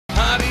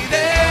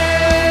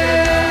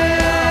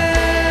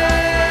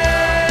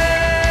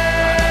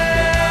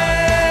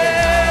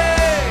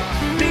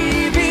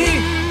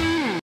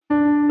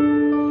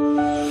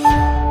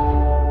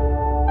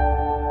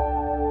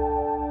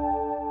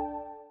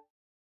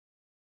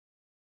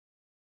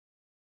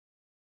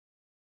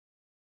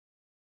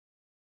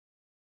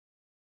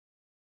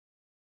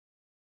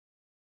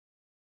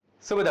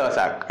සුබ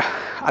දවසක්.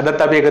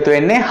 අදත් අපි එකතු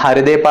වෙන්නේ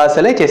හරිදේ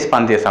පාසලේ චෙස්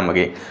පන්තිය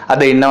සමගින්.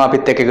 අද ඉන්නවා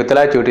අපිත් එක්ක එකතු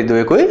වෙලා චූටි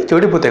දුවෙකුයි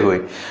චූටි පුතෙකුයි.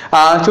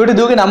 චූටි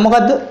දුවගේ නම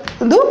මොකද්ද?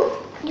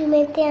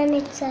 Dimuthu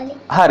Nitsali.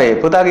 හරි.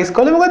 පුතාගේ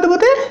ඉස්කෝලේ මොකද්ද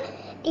පුතේ?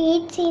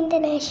 Leeds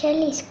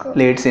International School.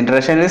 Leeds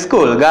International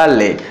School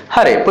ගාල්ලේ.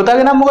 හරි.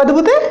 පුතාගේ නම මොකද්ද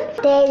පුතේ?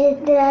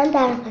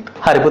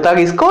 හරි.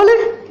 පුතාගේ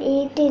ඉස්කෝලේ?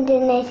 Leeds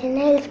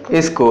International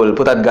School. School.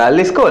 පුතාත්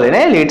ගාල්ලේ ඉස්කෝලේ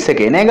නේ? Leeds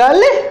එකේ නේ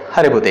ගාල්ලේ?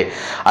 හරි පුතේ.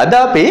 අද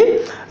අපි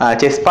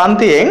චෙස්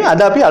පන්තියෙන් අද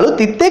අපි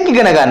අලුත් ඉත්තෙක්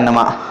ඉගෙන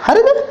ගන්නවා.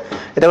 හරිද?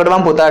 එතකොට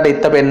මම පුතාට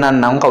ඉත්ත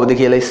පෙන්නන්නම් කවුද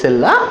කියලා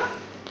ඉස්සෙල්ලා.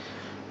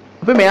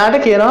 අපි මෙයාට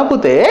කියනවා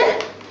පුතේ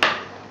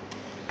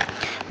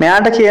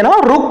මෙයාට කියනවා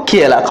රුක්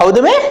කියලා. කවුද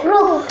මේ?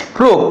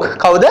 රුක්.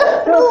 කවුද?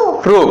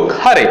 රුක්.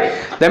 හරි.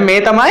 දැන්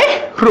මේ තමයි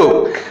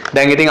රුක්.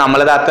 දැන් ඉතින්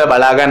අම්මලා තාත්තලා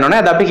බලා ගන්න ඕනේ.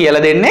 අද අපි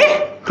කියලා දෙන්නේ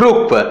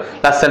රුක්ව.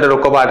 ලස්සනට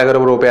රුක්ක පාට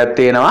කරපු රූපයක්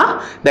තියෙනවා.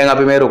 දැන්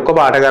අපි මේ රුක්ක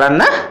පාට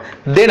කරන්න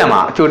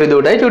දෙනවා. චූටි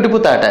දුවටයි චූටි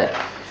පුතාටයි.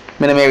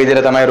 මෙන්න මේ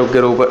විදිහට තමයි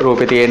රුක්ගේ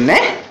රූපේ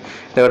තියෙන්නේ.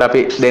 එතකොට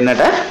අපි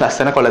දෙන්නට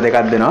ලස්සන කොළ දෙකක්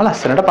දෙනවා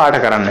ලස්සනට පාට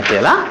කරන්න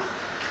කියලා.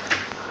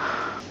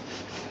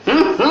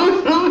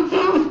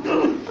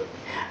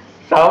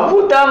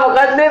 සම්පූර්ණ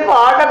මොකද්ද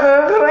පාට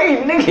කර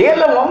ඉන්නේ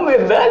කියලා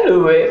මම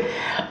බැලුවේ.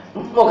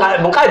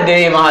 මොකද්ද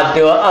මේ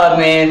මහත්තයෝ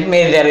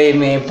මේ දරේ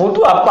මේ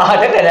පුටුවක්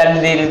පහට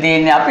කරන් දෙන්න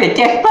තියෙන්නේ අපේ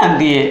චෙස්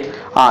පන්තියේ.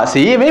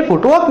 සීයේ මේ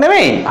පුටුවක්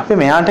නෙමෙයි. අපි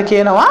මෙයාට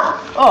කියනවා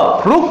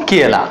රුක්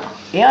කියලා.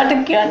 එයාට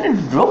කියන්නේ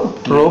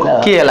රුක්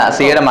කියලා.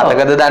 සීයට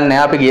මතකද දන්නේ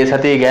අපි ගිය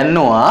සතියේ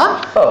ගන්නවා.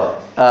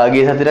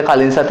 ගිය සතියේ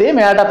කලින් සතියේ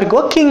මෙයාට අපි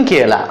කිව්වා කිං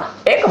කියලා.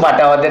 ඒක මට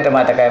අවදට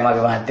මතකයි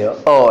මගේ මහත්තයෝ.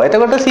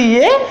 එතකොට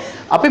සීයේ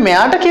අපි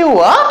මෙයාට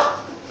කිව්වා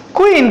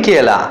ක්වීන්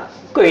කියලා.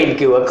 ක්වීන්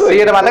කිව්වා.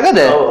 සීයට මතකද?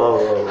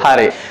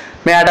 හරි.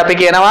 මෙයාට අපි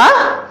කියනවා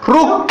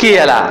රුක්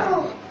කියලා.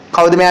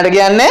 කවුද මෙයාට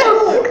කියන්නේ?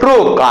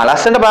 රුක්.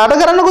 ලස්සනට පාට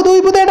කරන්නකො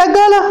දුයි පුතේටක්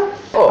ගාලා.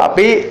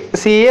 අපි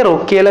සීයේ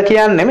රුක් කියලා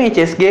කියන්නේ මේ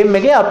චෙස් ගේම්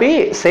එකේ අපි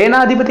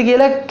සේනාධිපති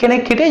කියලා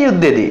කෙනෙක් හිටිය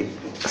යුද්ධෙදී.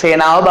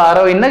 සේනාව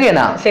බාරව ඉන්න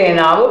කෙනා.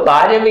 සේනාව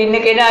බාරව ඉන්න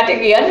කෙනාට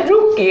කියන්නේ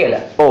රුක් කියලා.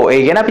 ඒ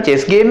කියන්නේ අපි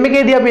චෙස් ගේම්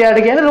එකේදී අපි යාට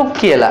කියන්නේ රුක්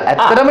කියලා.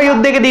 ඇත්තටම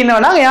යුද්ධයකදී ඉන්නවා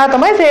නම් එයා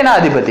තමයි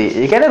සේනාධිපති.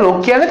 ඒ කියන්නේ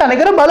රුක් කියන්නේ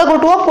තනිකර බල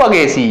කොටුවක්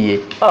වගේ සීයේ.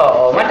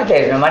 මට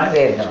තේරෙනවා.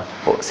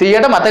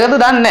 සීයට මතකද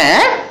දන්නේ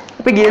නැහැ.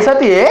 අපි ගිය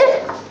සතියේ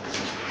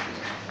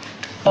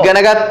ඉගෙන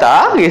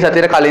ගත්තා. ගිය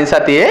සතියේ කලින්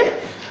සතියේ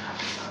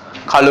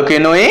කළු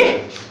කිනුයි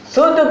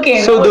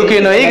සුදු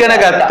කිනුයි ඉගෙන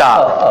ගත්තා.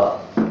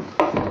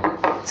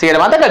 සීයට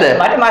මතකද?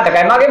 මට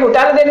මතකයි. මගේ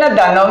පුතාලා දෙන්නත්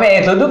දන්නවා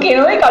මේ සුදු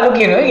කිනුයි කළු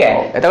කිනුයි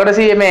කියන්නේ. එතකොට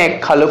සීයේ මේ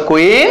කළු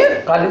ක්වීන්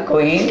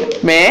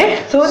මේ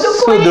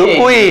සුදු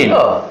ක්වීන්.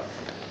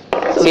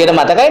 සීයට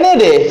මතකයි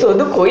නේද?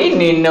 සුදු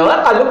ක්වීන් ඉන්නවා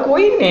කළු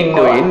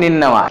ක්වීන්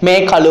ඉන්නවා. මේ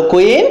කළු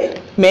ක්වීන්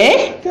මේ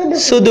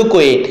සුදු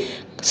ක්වීන්.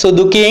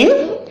 සුදු කින්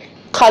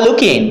කළු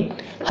කින්.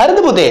 හරිද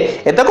පුතේ?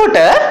 එතකොට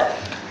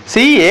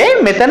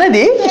සීයේ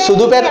මෙතනදී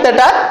සුදු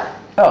පැත්තට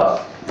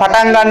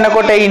පටන්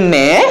ගන්නකොට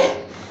ඉන්නේ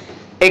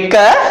එක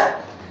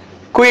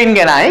ක්වීන්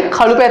ගෙනයි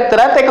කළු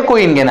පැත්තටත් එක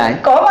ක්වීන් ගෙනයි.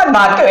 කොහොමද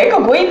මාතෝ එක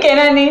ක්වීන්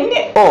කෙනන්නේ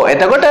ඉන්නේ?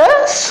 එතකොට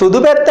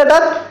සුදු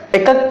පැත්තටත්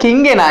එක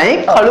කින් ගෙනයි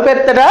කළු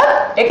පැත්තට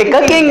එක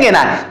කින්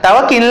ගෙනයි. තව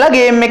කින්ලා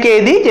ගේම්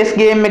එකේදී චෙස්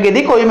ගේම්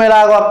එකේදී කොයි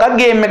වෙලාවකවත්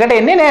ගේම් එකට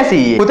එන්නේ නැහැ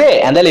සීයේ. පුතේ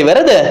ඇඳලා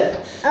ඉවරද?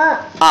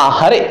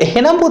 හරි.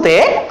 එහෙනම්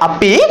පුතේ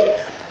අපි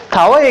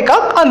තව එකක්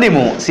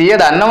අඳිමු. සීය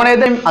දන්නව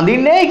නේද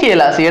අඳින්නේ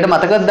කියලා? සීයට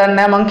මතකද දන්නේ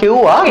නැහැ මං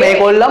කිව්වා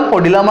මේගොල්ලන්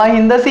පොඩි ළමයි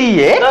හින්දා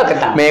සීයේ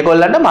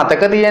මේගොල්ලන්ට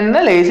මතක තියෙන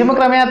ලේසිම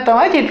ක්‍රමයක්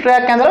තමයි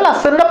චිත්‍රයක් ඇඳලා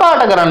ලස්සනට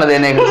පාට කරන්න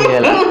දෙන එක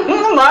කියලා.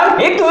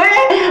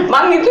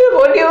 මං හිතුවේ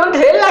පොඩි උන්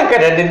සෙල්ලම්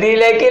කරන්න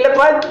දීලා කියලා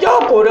පච්චෝ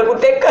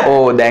පුරකුත් එක්ක.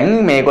 දැන්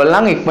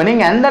මේගොල්ලන්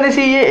ඉක්මනින් ඇඳන්නේ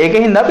සීයේ.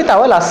 ඒකෙන් අපි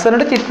තව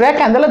ලස්සනට චිත්‍රයක්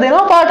ඇඳලා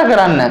දෙනවා පාට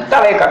කරන්න.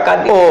 තව එකක්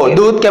අඳින්න.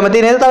 දූත්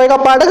කැමති නේද තව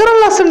එකක් පාට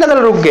කරන්න ලස්සනට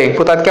ඇඳලා රුක්ගෙන්?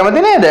 පුතත්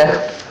කැමති නේද?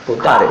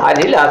 පුතා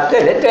අදි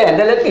ලස්සනට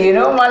ඇඳලා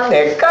තියෙනවා මම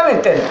දැක්කා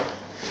මෙතන.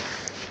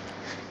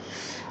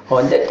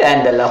 හොඳට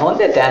ඇඳලා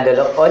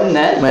ඔන්න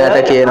මට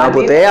කියනවා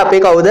පුතේ අපි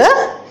කවුද?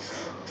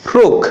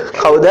 රුක්.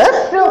 කවුද?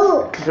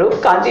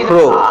 රුක්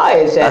අඳිනවා.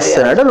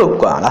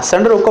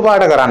 ලස්සනට රුක්ක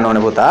පාට කරන්න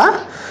ඕනේ පුතා.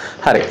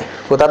 හරි.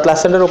 පුතත්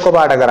ලස්සනට රුක්ක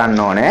පාට කරන්න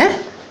ඕනේ.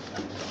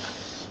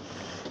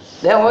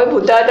 දැන් ওই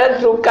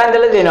පුතාටත් රුක්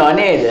අඳලා දෙනවා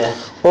නේද?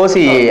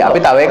 සීයේ අපි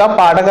තව එකක්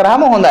පාට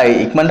කරාම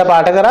හොඳයි. ඉක්මනට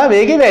පාට කරා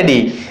වේගෙ වැඩි.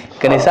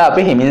 ඒක නිසා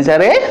අපි හිමින්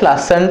සැරේ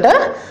ලස්සනට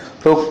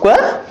රුක්ව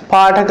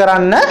පාට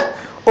කරන්න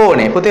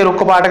ඕනේ. පුතේ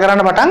රුක්ක පාට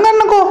කරන්න පටන්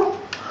ගන්නකෝ.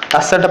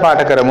 ලස්සනට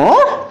පාට කරමු.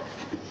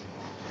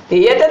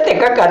 ඊයටත්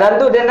එකක් අරන්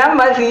දුන්න නම්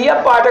මම 100ක්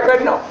පාට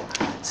කරනවා.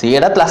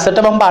 100ටත්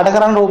ලස්සනට මම පාට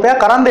කරන්න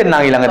රූපයක් අරන් දෙන්නම්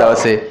ඊළඟ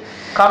දවසේ.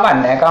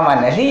 කමන්නේ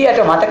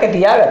 100ට මතක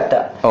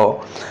තියාගත්තා.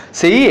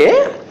 සීයේ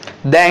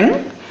දැන්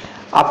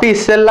අපි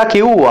ඉස්සෙල්ලා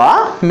කිව්වා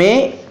මේ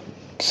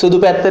සුදු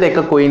පැත්තට එක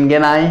කොයින්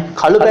ගෙනයි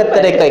කළු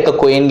පැත්තට එක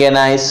කොයින්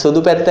ගෙනයි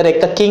සුදු පැත්තට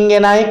එක කින්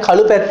ගෙනයි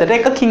කළු පැත්තට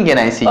එක කින්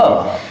ගෙනයි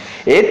සීයේ.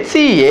 ඒත්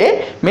සීයේ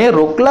මේ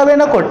රුක්ලා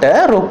වෙනකොට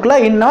රුක්ලා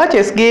ඉන්නවා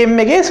චෙස් ගේම්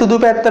එකේ සුදු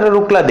පැත්තට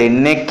රුක්ලා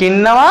දෙන්නෙක්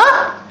ඉන්නවා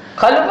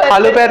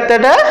කළු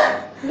පැත්තට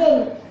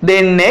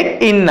දෙන්නෙක්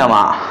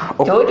ඉන්නවා.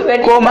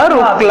 ඔක්කොම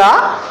රුක්ලා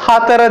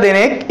 4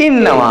 දෙනෙක්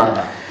ඉන්නවා.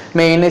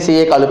 මේ ඉන්නේ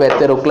සීයේ කළු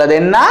පැත්තේ රුක්ලා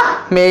දෙන්නා.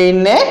 මේ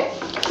ඉන්නේ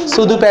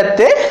සුදු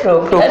පැත්තේ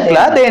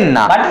රුක්ලා දෙන්න.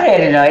 මට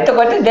තේරෙනවා.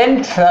 එතකොට දැන්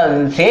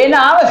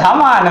සේනාව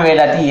සමාන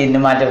වෙලා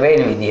තියෙන්නේ මට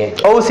වෙන විදියට.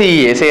 ඔව්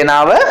සීයේ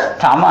සේනාව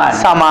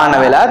සමාන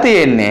වෙලා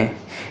තියෙන්නේ.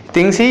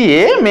 ඉතින්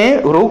සීයේ මේ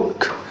රුක්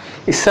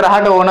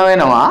ඉස්සරහට ඕන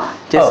වෙනවා.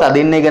 චෙස්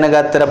අදින්න ඉගෙන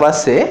ගත්තට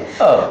පස්සේ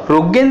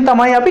රුක්ගෙන්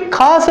තමයි අපි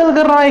කාසල්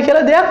කරනවායි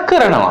කියලා දෙයක්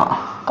කරනවා.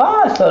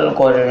 කාසල්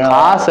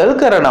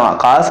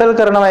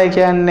කරනවා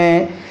කියන්නේ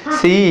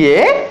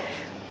සීයේ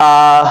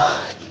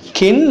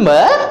කින්ව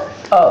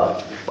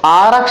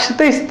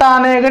ආරක්ෂිත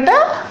ස්ථානයකට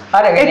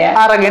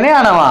අරගෙන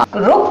යනවා.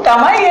 රුක්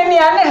තමයි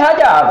යන්නේ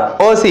රජාව.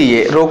 ඔව්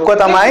සීයේ රුක්ව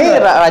තමයි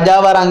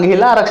රජාව අරන්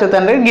ගිහිල්ලා ආරක්ෂිත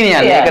තැනට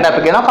ගෙනියන්නේ. ඒකට අපි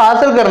කියනවා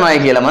කාසල් කරනවායි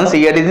කියලා. මම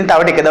සීයට ඉතින් තව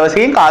ටික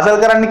දවසකින් කාසල්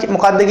කරන්නේ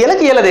මොකද්ද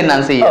කියලා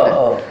දෙන්නම් සීයට.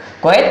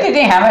 කොහෙත්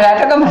ඉතින් හැම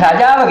රටකම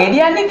රජාව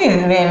ගෙනියන්නේ ඉතින්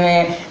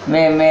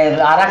මේ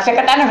ආරක්ෂක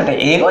තැනකට.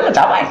 ඒගොල්ලෝ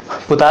තමයි.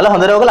 පුතාලා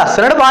හොඳට ඔක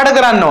ලස්සනට පාඩම්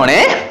කරන්න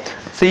ඕනේ.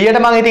 සීයට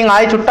මම ඉතින්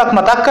ආයි චුට්ටක්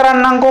මතක්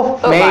කරන්නම්කෝ.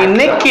 මේ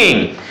ඉන්නේ කිං.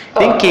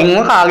 ඉතින් කිංව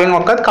කාගෙන්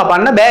ඔක්කත්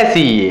කපන්න බෑ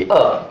සීයේ.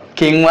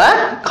 කිංව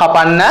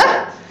කපන්න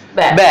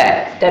බෑ.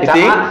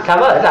 ඉතින්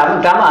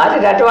තමයි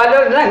රටවල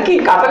නම් කිං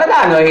කපලා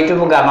දානවා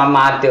හිටපු ගමන්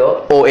මාත්‍යෝ.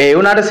 ඔව් ඒ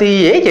වුණාට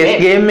සීයේ චෙස්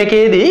ගේම්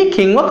එකේදී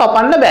කිංව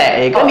කපන්න බෑ.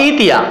 ඒක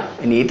නීතියක්.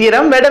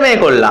 නීතියරම් වැඩ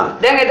මේකොල්ලා.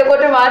 දැන්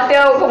එතකොට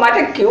මාත්‍යෝ ඔක මට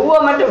කිව්වා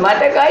මට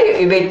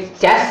මතකයි මේ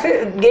චෙස්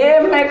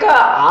ගේම් එක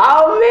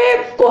ආවේ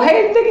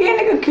කොහෙන්ද කියන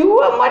එක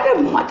කිව්වා මට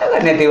මතක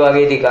නැති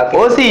වගේ ටිකක්.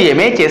 ඔව් සීයේ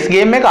මේ චෙස්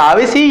ගේම් එක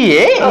ආවේ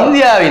සීයේ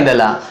ඉන්දියාවේ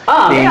ඉඳලා.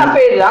 මේ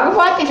අපේ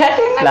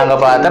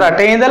ළඟපාත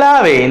රටේ ඉඳලා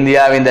ආවේ.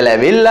 ඉන්දියාවේ ඉඳලා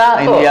ඇවිල්ලා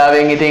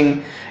ඉන්දියාවෙන් ඉතින්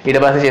ඊට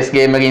පස්සේ චෙස්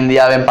ගේම් එක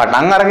ඉන්දියාවෙන්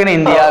පටන් අරගෙන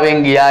ඉන්දියාවෙන්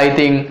ගියා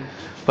ඉතින්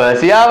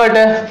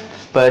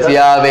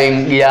පර්සියාවෙන්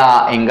ගියා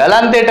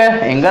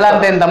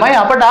එංගලන්තෙන් තමයි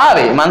අපට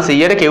ආවේ. මං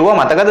 100ට කිව්වා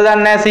මතකද දන්නේ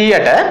නැහැ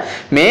 100ට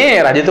මේ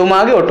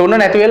රජතුමාගේ ඔටුන්න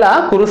නැති වෙලා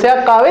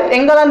කුරුසයක් ආවෙත්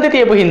එංගලන්තේ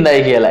තියපු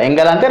හින්දායි කියලා.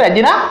 එංගලන්තේ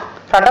රජිනා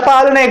රට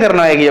පාලනය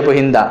කරනවා කියපු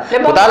හින්දා.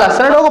 පුතා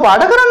ලස්සනට ඕක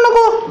පාඩම්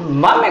කරන්නකෝ.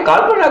 මම මේ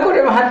කල්පනා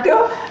කරේ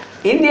මහත්තයෝ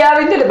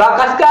ඉන්දියාවෙන් ඉඳලා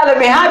බකස් කාලේ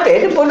මෙහාට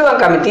එන්න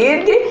පුළුවන්කම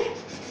තියෙද්දි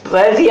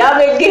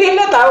පර්සියාවෙන්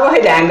ගිහිල්ලා තව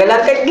කොහෙද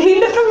එංගලන්තෙට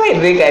ගිහිල්ලා තමයි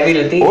මේක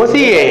ඇවිල්ලා තියෙන්නේ.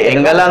 ඔසියේ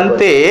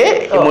එංගලන්තේ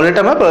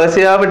මුලටම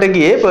පර්සියාවට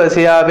ගියේ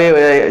පර්සියාවේ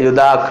යුද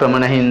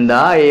ආක්‍රමණ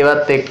හින්දා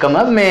ඒවත් එක්කම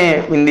මේ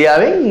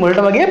ඉන්දියාවෙන්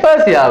මුලටම ගියේ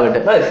පර්සියාවට.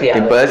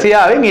 ඉතින්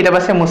පර්සියාවෙන් ඊට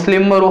පස්සේ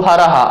මුස්ලිම්වරු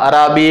හරහා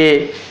අරාබියේ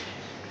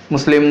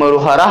මුස්ලිම්වරු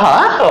හරහා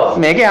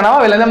මේක යනවා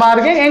වෙළඳ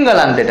මාර්ගයෙන්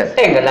එංගලන්තෙට.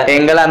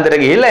 එංගලන්තෙට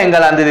ගිහිල්ලා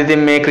එංගලන්තෙදි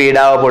ඉතින් මේ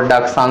ක්‍රීඩාව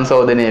පොඩ්ඩක්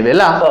සංශෝධනය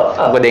වෙලා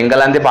මොකද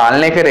එංගලන්තේ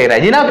පාලනය කරේ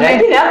රජිනක් නේ.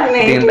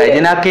 ඉතින්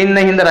රජිනක් ඉන්න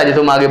හින්දා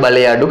රජතුමාගේ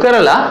බලය අඩු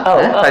කරලා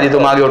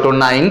රජතුමාගේ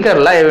ඔටුන්න අයින්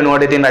කරලා ඒ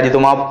වෙනුවට ඉතින්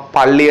රජතුමා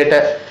පල්ලියට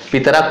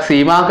විතරක්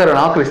සීමා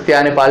කරනවා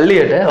ක්‍රිස්තියානි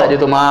පල්ලියට.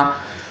 රජතුමා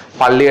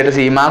පල්ලියට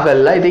සීමා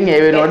කළා. ඉතින් ඒ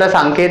වෙනුවට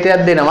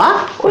සංකේතයක් දෙනවා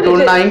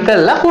ඔටුන්න අයින්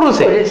කළා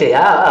කුරුසේ.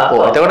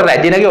 ඔව් එතකොට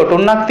රජිනගේ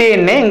ඔටුන්නක්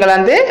තියෙන්නේ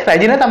එංගලන්තේ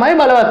රජින තමයි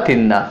බලවත්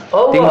හින්දා.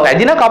 ඉතින්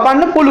රජින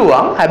කපන්න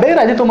පුළුවන්. හැබැයි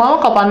රජතුමාව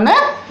කපන්න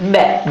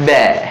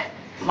බෑ.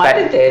 මට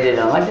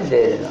තේරෙනවා.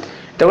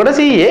 එතකොට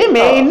සීයේ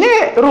මේ ඉන්නේ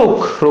රුක්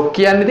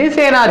කියන්නේ ඉතින්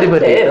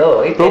සේනාධිපති.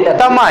 රුක්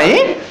තමයි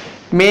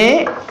මේ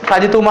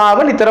රජතුමාව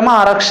නිතරම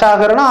ආරක්ෂා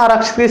කරන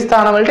ආරක්ෂිත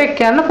ස්ථාන වලට එක්ක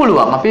යන්න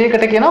පුළුවන්. අපි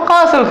ඒකට කියනවා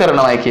කාසල්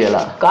කරනවායි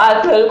කියලා.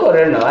 කාසල්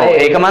කරනවා.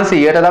 ඒක මම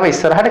 100ට තව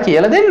ඉස්සරහට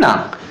කියලා දෙන්නම්.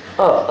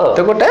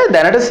 එතකොට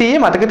දැනට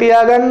 100 මතක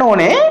තියාගන්න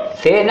ඕනේ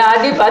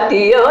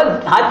සේනාධිපතියෝ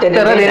 7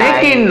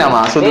 දෙනෙක්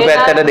ඉන්නවා. සුදු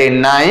පැත්තට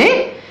දෙන්නයි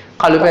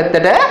කළු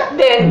පැත්තට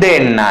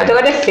දෙන්නයි.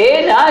 එතකොට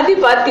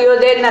සේනාධිපතියෝ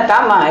දෙන්න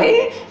තමයි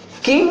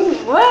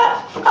කිංව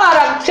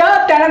ආරක්ෂා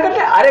තැනකට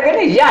අරගෙන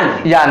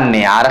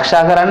යන්නේ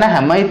ආරක්ෂා කරන්න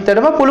හැම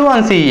ඉත්තටම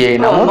පුළුවන් සීයේ.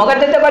 නමුත්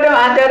මොකද එතකොට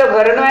මහත්තයාට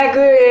කරනවා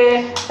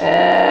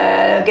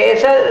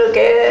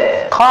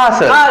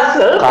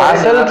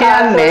කාසල්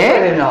කියන්නේ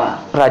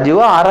රජුව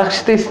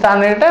ආරක්ෂිත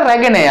ස්ථානයට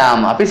රැගෙන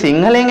යාම. අපි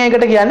සිංහලෙන්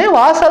ඒකට කියන්නේ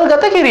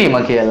වාසල්ගත කිරීම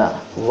කියලා.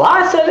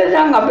 වාසල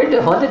නම් අපිට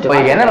හොඳට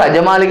ඔය කියන්නේ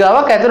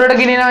රජමාලිගාවක් ඇතුළට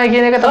ගෙනියනවා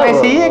කියන එක තමයි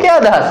සීයේගේ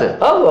අදහස.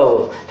 ඔව්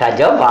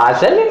රජ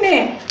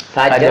වාසලනේ.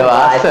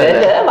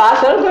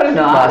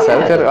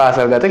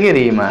 වාසල්ගත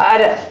කිරීම.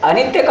 අර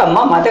අනිත් එක මම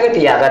මතක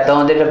තියාගත්තා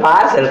හොඳට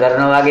පාසල්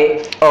කරනවා වගේ.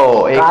 ඔව්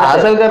ඒ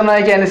පාසල්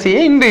කරනවා කියන්නේ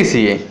සීයේ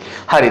ඉංග්‍රීසියෙන්.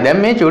 හරි දැන්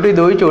මේ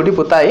චූටි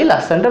පුතායි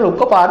ලස්සනට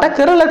ලොක්ක පාඩම්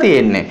කරලා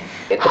තියෙන්නේ.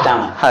 ඒක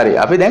තමයි. හරි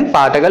අපි දැන්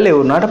පාඩම් කරලා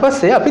ඉවරනාට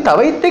පස්සේ අපි තව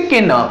ඉත් එක්ක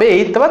ඉන්නවා. අපි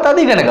ඒත්වත් අද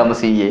ඉගෙන ගමු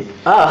සීයේ.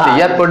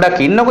 සීයත් පොඩ්ඩක්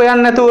ඉන්නකෝ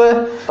යන්න නැතුව.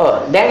 ඔව්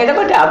දැන්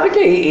එතකොට අපිට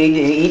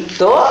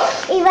ඉත්තෝ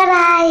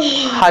ඉවරයි.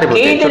 හරි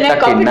පුතේ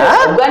චුට්ටක් ඉන්න.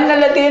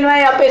 උගන්වලා තියෙනවා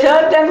අපේ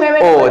සර් දැන් මේ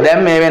ඔව් දැන්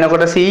මේ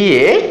වෙනකොට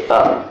සීයේ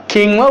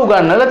කිංව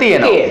උගන්වලා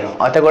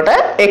තියෙනවා. එතකොට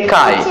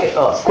 1යි.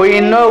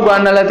 කුයින්ව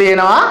උගන්වලා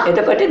තියෙනවා.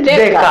 එතකොට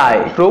 2යි.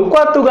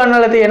 රුක්වත්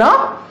උගන්වලා තියෙනවා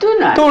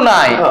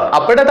 3යි.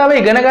 අපිට තව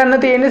ඉගෙන ගන්න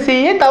තියෙන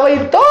සීයේ තව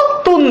ඉත්තෝ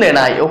 3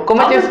 දෙනයි. ඔක්කොම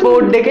චෙස්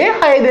බෝඩ් එකේ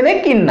 6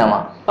 දෙනෙක්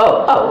ඉන්නවා. ඔව්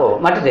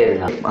මට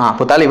තේරෙනවා.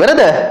 පුතාලා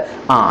ඉවරද?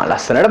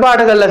 ලස්සනට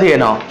පාඩම් කරලා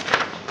තියෙනවා.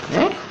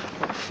 නේ?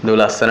 දු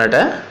ලස්සනට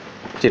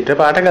චිත්‍ර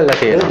පාඩම් කරලා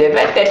තියෙනවා.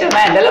 දෙපැත්තටම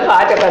ඇඳලා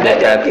පාඩම් කරලා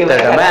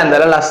දෙපැත්තටම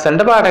ඇඳලා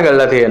ලස්සනට පාඩම්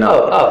කරලා තියෙනවා.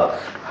 ඔව්.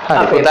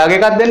 හරි පුතාගේ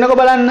එකක් දෙන්නකෝ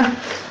බලන්න.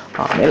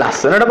 මේ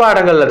ලස්සනට පාට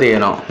කරලා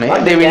තියෙනවා. මේ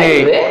දෙවෙනි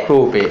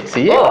රූපේ.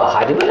 සීයේ. ඔව්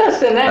හරිම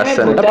ලස්සනයි මේ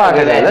ලස්සනට පාට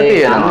කරලා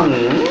තියෙනවා.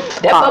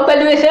 දැන්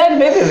බබලුවේ සර්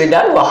මේක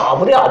විදල්වා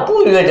අපේ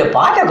අපූර්වයට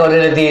පාට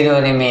කරලා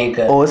තියෙනෝනේ මේක.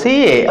 ඕ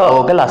සීයේ.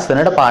 ඕක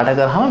ලස්සනට පාට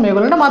කරාම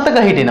මේගොල්ලන්ට මතක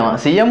හිටිනවා.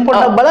 සීයම්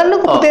පොඩ්ඩක්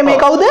බලන්නකෝ පුතේ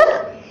මේ කවුද?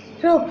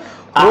 රූප්.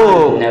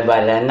 අන්න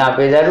බලන්න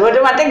අපේ දරුවට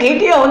මතක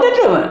හිටියා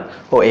හොඳටම.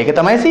 ඔව් ඒක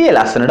තමයි සීයේ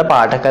ලස්සනට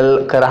පාට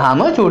කරාම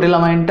චූටි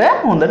ළමයින්ට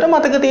හොඳට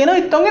මතක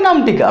තියෙනවා ඉත්තෝගේ නම්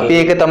ටික. අපි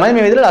ඒක තමයි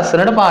මේ විදිහට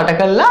ලස්සනට පාට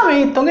කරලා මේ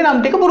ඉත්තෝගේ නම්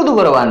ටික පුරුදු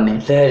කරවන්නේ.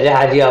 සර්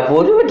හරි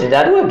අපූර්වට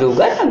දරුවට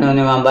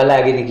උගන්වන්නේ මම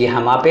බලාගෙන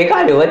ගියාම අපේ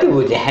කාලේ වති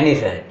පුතේ හැනේ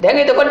සර්. දැන්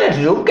එතකොට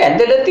රුක්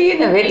ඇඳලා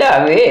තියෙන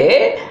වෙලාවේ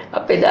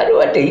අපේ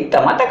දරුවට ඉත්ත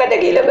මතකද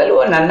කියලා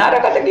බැලුවා නම්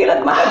නරකද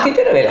කියලාත් මට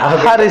හිතෙර වෙලා.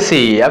 හරි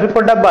සීයේ අපි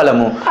පොඩ්ඩක්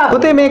බලමු.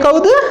 පුතේ මේ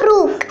කවුද?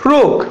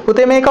 රූක්.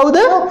 පුතේ මේ කවුද?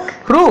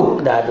 රූක්.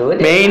 දරුවෝ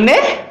මේ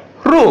ඉන්නේ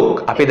රූක්.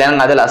 අපි දැන්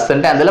අද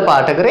ලස්සනට ඇඳලා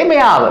පාට කරේ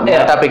මෙයාව.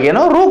 මෙයාට අපි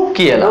කියනවා රූක්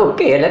කියලා. රුක්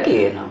කියලා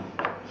කියනවා.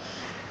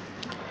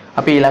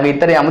 අපි ඊළඟ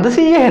ඉතර යමුද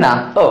සීයේ එහෙනම්?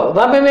 ඔව්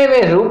මම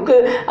මේ රුක්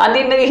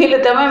අඳින්න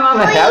ගිහිල්ලා තමයි මම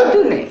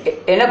රැවටුනේ.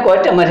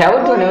 එනකොටම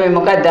රැවටුනේ මේ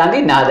මොකක්ද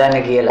අඳින්න හදන්න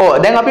කියලා. ඔව්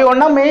දැන් අපි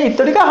ඕනනම් මේ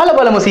ඉත්තු ටික අහලා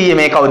බලමු සීයේ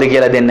මේ කවුද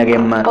කියලා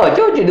දෙන්නගෙන්ම. ඔව්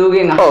චෝටි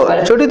දුවගෙන් ඔව්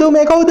චොටි දූ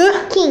මේ කවුද?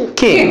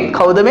 King.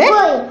 කවුද මේ?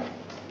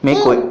 මේ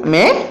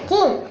මේ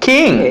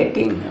King.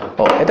 කිං.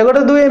 ඔව් එතකොට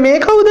දුවේ මේ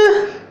කවුද?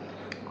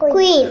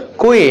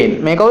 Queen.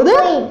 මේ කවුද?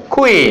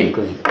 Queen.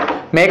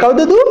 මේ කවුද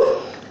දූ?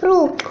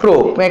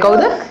 රූක්. මේ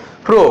කවුද?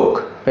 රූක්.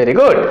 very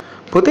good.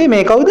 පුතේ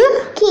මේ කවුද?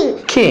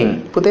 King.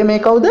 පුතේ මේ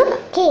කවුද?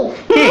 King.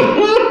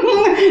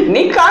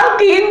 නිකන්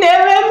කින්නේ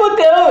මේ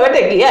පුතේ ඔකට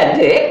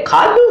කියන්නේ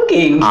කඩු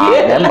කිං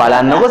කියලා. දැන්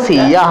බලන්නකො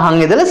 100 අහන්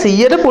ඉඳලා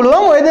 100ට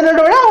පුළුවන් ඔය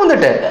දෙන්නට වඩා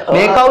හොඳට.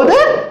 මේ කවුද?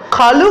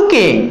 කලු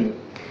කිං.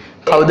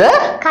 කවුද?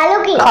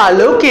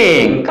 කලු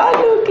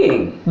කිං.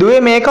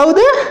 දුවේ මේ කවුද?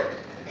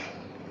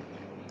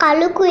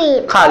 කලු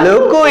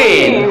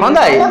queen.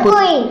 හොඳයි.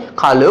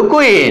 කලු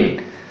queen.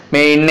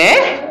 මේ ඉන්නේ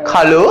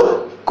කලු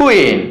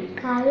queen.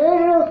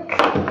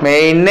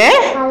 මේ ඉන්නේ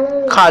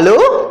කලු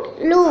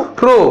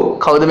රූක්.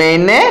 කවුද මේ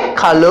ඉන්නේ?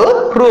 කලු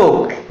රූක්.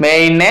 මේ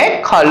ඉන්නේ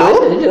කලු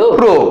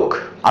රූක්.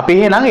 අපි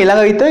එහෙනම්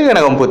ඊළඟ විතර ඉගෙන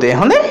ගමු පුතේ.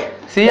 හොඳයි?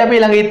 සීයා අපි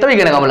ඊළඟ විතර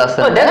ඉගෙන ගමු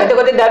ලස්සන. ඔව් දැන්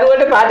එතකොට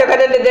දරුවට පාට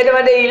කරන්න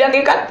දෙන්නවද ඊළඟ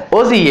එකත්?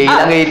 ඔව් සීයේ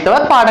ඊළඟ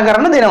විතරවත් පාට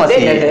කරන්න දෙනවා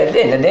සීයේ.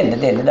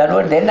 දෙන්න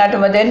දරුවට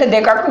දෙන්නටම දෙන්න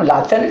දෙකක්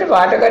ලස්සනට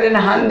පාට කරන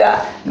හන්දා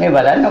මේ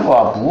බලන්නකෝ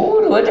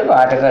අපූර්වට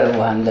පාට කරපු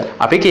හන්දා.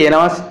 අපි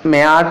කියනවා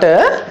මෙයාට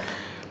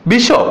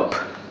බිෂොප්.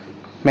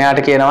 මෙයාට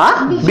කියනවා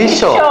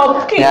බිෂොප්.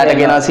 මෙයාට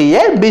කියනවා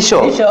සීයේ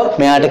බිෂොප්.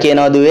 මෙයාට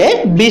කියනවා දුවේ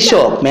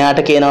බිෂොප්. මෙයාට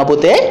කියනවා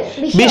පුතේ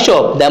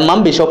බිෂොප්. දැන් මම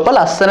බිෂොප්ව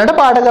ලස්සනට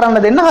පාට කරන්න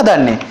දෙන්න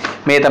හදන්නේ.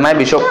 මේ තමයි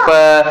බිෂොප්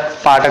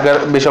පාට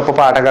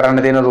කරන්න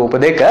දෙන රූප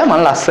දෙක මම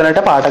ලස්සනට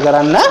පාට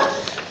කරන්න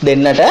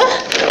දෙන්නට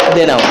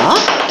දෙනවා.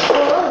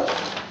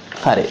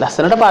 හරි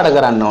ලස්සනට පාට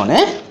කරන්න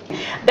ඕනේ.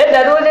 දැන්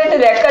දරුවෝ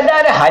දැක්කද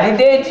අර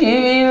හරිදේ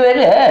ටීවී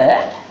වල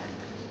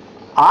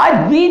ආඩ්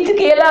බීට්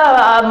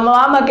කියලා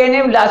මාම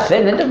කෙනෙක්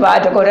ලස්සනට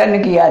පාට කරන්න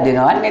කියා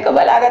දෙනවා. අන්න එක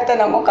බලාගත්තා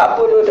නම් මොක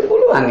අපූර්වට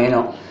පුළුවන්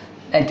එනවා.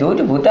 දැන්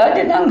චූටි පුතාට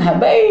නම්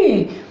හැබැයි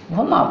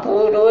මොම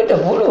අපූර්වට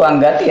පුළුවන්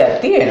ගතියක්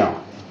තියෙනවා.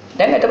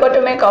 දැන් එතකොට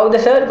මේ කවුද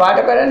සර් පාට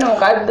කරන්නේ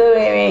මොකද්ද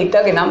මේ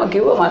ඉතගේ නම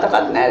කිව්ව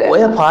මතකත් නෑ.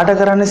 ඔය පාට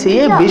කරන්නේ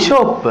සීයේ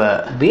බිෂොප්.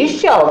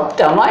 බිෂොප්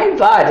තමයි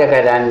පාට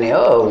කරන්නේ.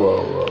 ඔව්.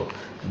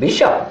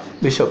 බිෂොප්.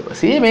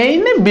 සීයේ මේ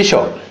ඉන්නේ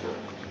බිෂොප්.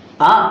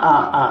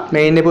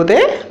 මේ ඉන්නේ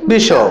පුතේ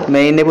බිෂොප්.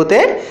 මේ ඉන්නේ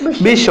පුතේ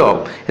බිෂොප්.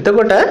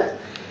 එතකොට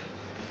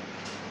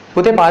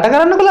පුතේ පාට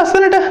කරන්නකො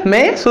ලස්සනට.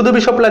 මේ සුදු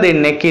බිෂොප්ලා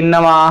දෙන්නෙක්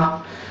ඉන්නවා.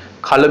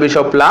 කළු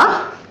බිෂොප්ලා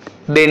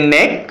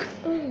දෙන්නෙක්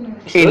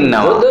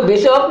ඉන්නවා. සුදු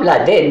බිෂොප්ලා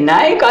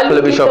දෙන්නයි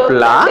කළු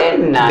බිෂොප්ලා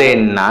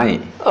දෙන්නයි.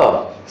 ඔව්.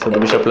 සුදු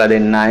බිෂොප්ලා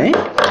දෙන්නයි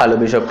කළු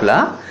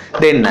බිෂොප්ලා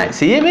දෙන්නයි.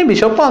 සීයේ මේ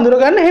බිෂොප් අඳුර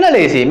ගන්න හෙල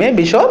ලේසි. මේ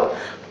බිෂොප්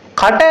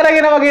කට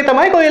අරගෙන වගේ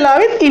තමයි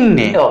කොයිලාවෙත්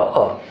ඉන්නේ.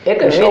 ඔව්.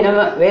 ඒක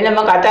වෙනම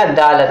කටක්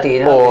දාලා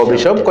තියෙනවා. ඔව්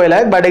බිෂොප්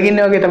කොයිලාවෙත් බඩගින්න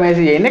වගේ තමයි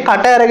සීයේ ඉන්නේ.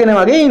 කට අරගෙන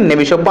වගේ ඉන්නේ.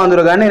 බිෂොප්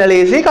අඳුර ගන්න හෙල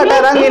ලේසි කට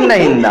අරන් ඉන්න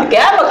හින්දා.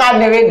 කෑම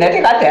කන්නේ වෙන්නේ නැති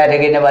කට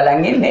අරගෙන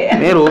බලන් ඉන්නේ.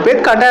 මේ රූපෙත්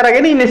කට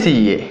අරගෙන ඉන්නේ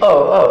සීයේ.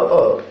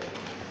 ඔව්.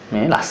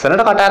 මේ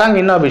ලස්සනට කට අරන්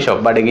ඉන්නවා බිෂොප්.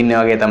 බඩගින්න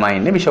වගේ තමයි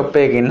ඉන්නේ. බිෂොප්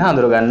එකේ ඉන්න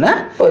අඳුර ගන්න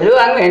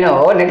පුළුවන් වෙනවා.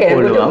 ඕනේ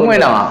කෙනෙකුට පුළුවන්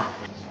වෙනවා.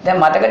 දැන්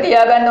මතක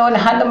තියාගන්න ඕන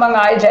හන්ද මම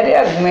ආයෙ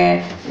සැරයක් මේ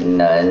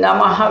නම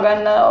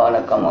අහගන්න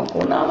ඕනකමක්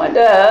වුණා මට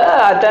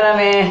අතන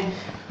මේ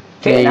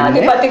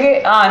සේනාධිපතිගේ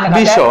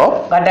බිෂොප්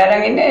කට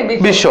අරන් ඉන්නේ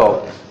බිෂොප්.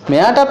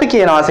 මෙයාට අපි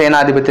කියනවා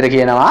සේනාධිපතිට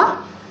කියනවා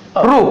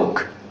රූක්.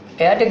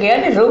 එයාට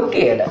කියන්නේ රූක්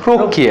කියලා.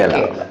 රූක්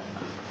කියලා.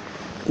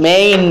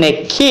 මේ ඉන්නේ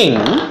කිං.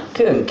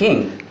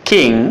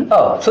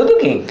 ඔව් සුදු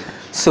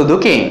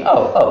කිං.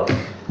 ඔව්.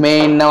 මේ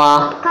ඉන්නවා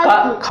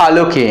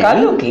කළු කිං.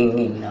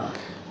 ඉන්නවා.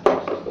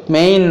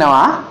 මේ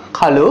ඉන්නවා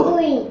කළු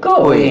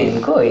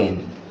කොයින්.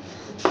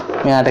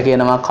 මෙයාට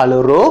කියනවා කළු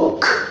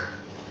රූක්.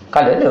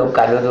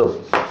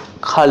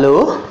 කළු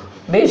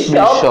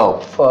බිෂොප්.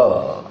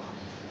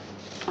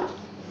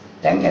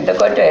 දැන්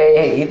එතකොට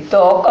හිත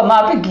ඔක්කොම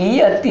අපි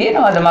කීයක්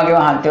තියෙනවද මගේ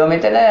මහත්තයෝ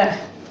මෙතන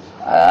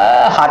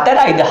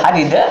 4යිද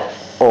හරිද?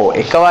 ඔව්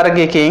එක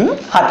වර්ගයකින්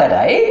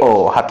 4යි.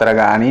 ඔව් 4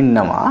 ගාන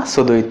ඉන්නවා.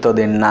 සුදු ඉත්තෝ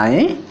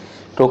දෙන්නයි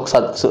රුක්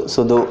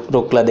සුදු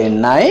රුක්ලා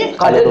දෙන්නයි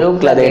කළු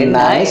රුක්ලා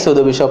දෙන්නයි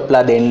සුදු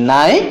බිෂොප්ලා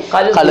දෙන්නයි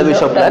කළු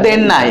බිෂොප්ලා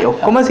දෙන්නයි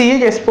ඔක්කොම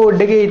 100 චෙස්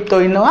බෝඩ් එකේ ඉත්තෝ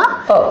ඉන්නවා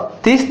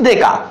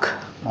 32ක්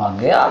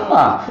මගේ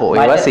අම්මා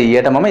ඒවා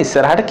 100ට මම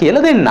ඉස්සරහට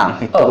කියලා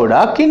දෙන්නම් ඉත්තෝ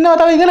ගොඩාක් ඉන්නවා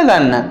තව ඉගෙන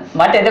ගන්න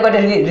මට එතකොට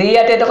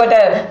 100ට එතකොට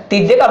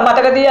 32ක්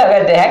මතක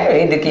තියාගන්න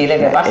හැකියිද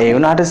කියලා ඒ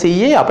වුණාට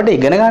 100 අපිට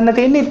ඉගෙන ගන්න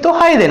තියෙන්නේ ඉත්තෝ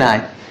 6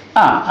 දෙනායි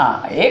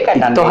ඒකයි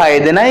ඉත්තෝ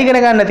 6 දෙනා ඉගෙන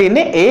ගන්න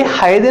තියෙන්නේ ඒ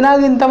 6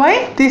 දෙනාගෙන් තමයි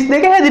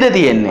 32 හැදිලා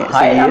තියෙන්නේ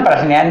 6 නම්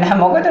ප්‍රශ්නයක් නැහැ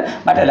මොකද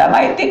මට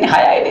ළමයි තින්නේ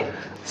 6යිනේ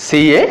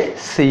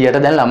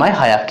 100ට දැන් ළමයි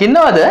 6ක්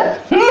ඉන්නවද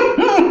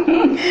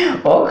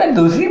ඕක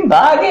දුසින්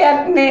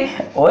භාගයක්නේ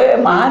ඔය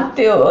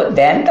මහත්තයෝ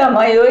දැන්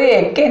තමයි ඔය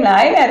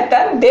එක්කෙනයි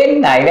නැත්තම්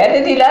දෙන්නයි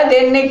වැරදිලා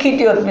දෙන්නෙක්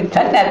හිටියොත්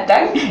මිත්තන්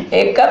නැත්තම්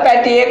එක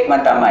පැටියෙක්ම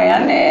තමයි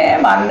යන්නේ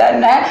මන්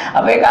දන්නේ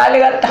අපේ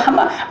කාලේ ගත්තාම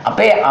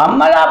අපේ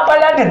අම්මලා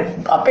අප්පලාට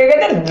අපේ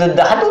ගෙදර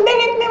 13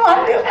 දෙනෙක් නේ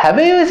මහත්තයෝ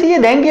හැබැයි ඔය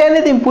 100 දැන්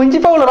කියන්නේ ඉතින් පුංචි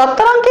පවුල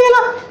රත්තරන්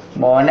කියලා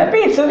මොන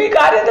පිස්සු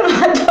විකාරයද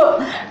මහත්තයෝ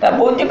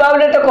පුංචි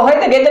පවුලට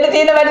කොහෙද ගෙදර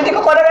තියෙන වැඩ ටික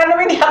කරගන්න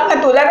විදිහක්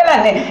නැතුව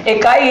ලගලන්නේ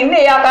එකයි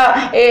ඉන්නේ යාකා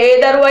ඒ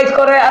දරුවා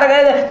ඉස්කෝලේ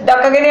අරගෙන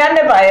දක්කගෙන යන්න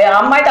එපා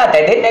අම්මයි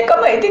තාත්තයි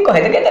දෙන්නෙක්ම ඉතින්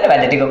කොහෙද ගෙදර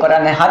වැඩ ටික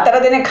කරන්නේ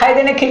 4 දෙනෙක් 6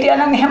 දෙනෙක් හිටියා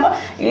නම් එහෙම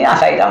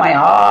අසයි තමයි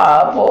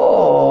ආපෝ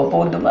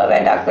පුදුම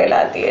වැඩක්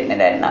වෙලා තියෙන්නේ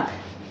දැන් නම්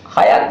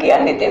 6ක්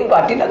කියන්නේ ඉතින්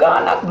වටින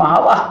ගාණක් මහ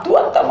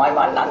වස්තුවක් තමයි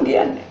මම නම්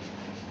කියන්නේ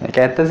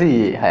ඒක ඇත්ත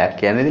 6ක්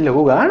කියන්නේ ඉතින්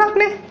ලොකු ගාණක්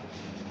නේ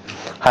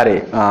හරි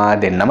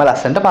දෙන්නම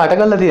ලස්සනට පාට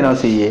කරලා තියෙනවා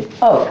සීයේ.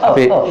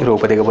 අපි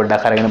රූප දෙක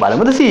පොඩ්ඩක් අරගෙන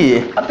බලමුද සීයේ?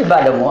 අපි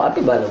බලමු.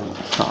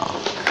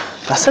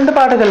 ලස්සනට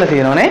පාට කරලා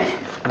තියෙනවනේ.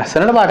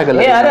 ලස්සනට පාට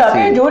කරලා තියෙනවා. ඒ අර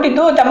අපේ චූටි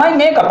දූ තමයි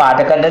මේක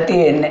පාට කරලා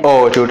තියෙන්නේ.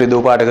 ඔව් චූටි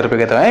දූ පාට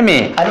කරපු එක තමයි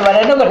මේ. අර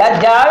බලන්නකො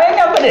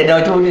ලැජ්ජාවෙන් අපිට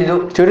නෝ චූටි දූ.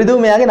 චූටි දූ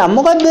මෙයාගේ නම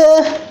මොකද්ද?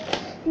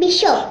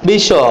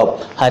 බිෂොප්.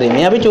 හරි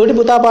මේ අපි චූටි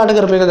පුතා පාට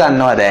කරපු එක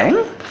ගන්නවා දැන්.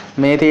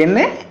 මේ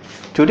තියෙන්නේ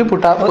චූටි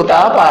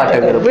පුතා පාට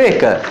කරපු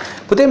එක.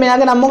 පුතේ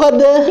මෙයාගේ නම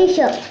මොකද්ද?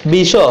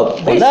 බිෂොප්.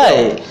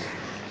 හොඳයි.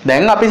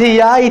 දැන් අපි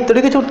සීයා ඊටු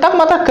ටික චුට්ටක්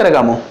මතක්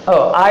කරගමු.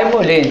 ඔව් ආයි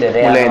මුලින්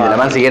ඉඳලා.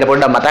 මම 100ට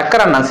පොඩ්ඩක් මතක්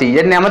කරන්නම්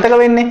 100ට නේ අමතක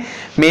වෙන්නේ.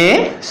 මේ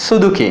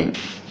සුදු කිං.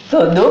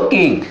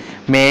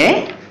 මේ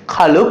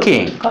කළු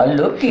කිං.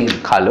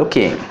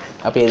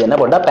 අපි දෙන්න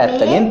පොඩ්ඩක්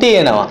පැත්තකින්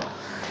තියෙනවා.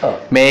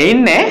 මේ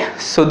ඉන්නේ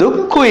සුදු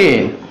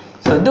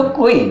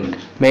ක්වීන්.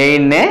 මේ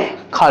ඉන්නේ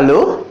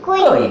කළු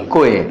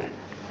ක්වීන්.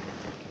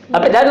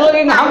 අපේ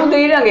දරුවගෙන් අහමුද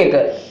ඊළඟ එක?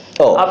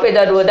 අපේ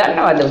දරුවෝ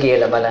දන්නවද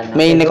කියලා බලන්න.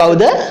 මේ ඉන්නේ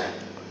කවුද?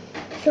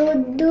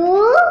 සුදු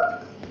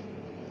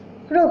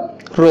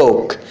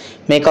රොක්.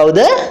 මේ කවුද?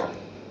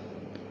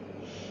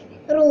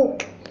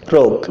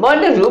 රොක්.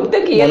 මොන රොක්ද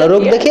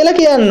කියලා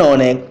කියන්න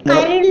ඕනේ.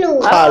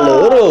 කළු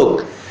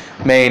රොක්.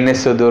 මේ ඉන්නේ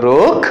සුදු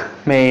රොක්.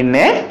 මේ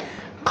ඉන්නේ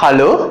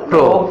කළු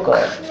රොක්.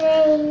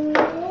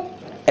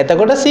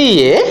 එතකොට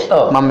සීයේ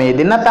මම මේ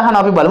දෙන්නත් අහන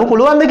අපි බලමු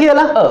පුළුවන්ද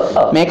කියලා.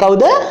 මේ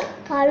කවුද?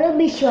 කළු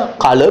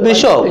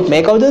බිෂොප්.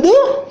 මේ කවුද?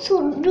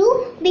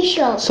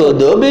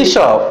 සුදු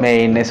බිෂොප්. මේ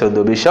ඉන්නේ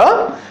සුදු බිෂොප්.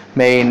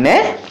 මේ ඉන්නේ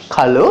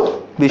කළු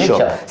බිෂොප්.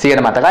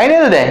 100ට මතකයි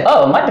නේද දැන්?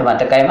 ඔව් මට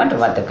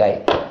මතකයි.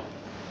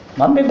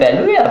 මම මේ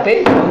බැලුවේ අපේ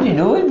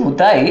දුවේ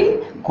පුතයි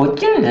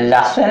කොච්චර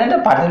ලස්සනට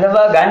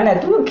පටලවා ගන්න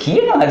නැතුව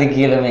කියනවාද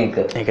කියලා මේක.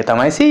 ඒක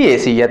තමයි සීයේ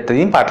 100ත්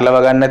අදින්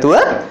පටලවා ගන්න නැතුව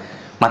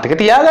මතක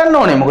තියාගන්න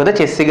ඕනේ. මොකද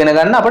චෙස් ඉගෙන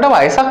ගන්න අපිට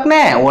වයසක්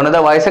නැහැ. ඕනද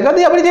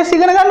වයසකදී අපිට චෙස්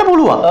ඉගෙන ගන්න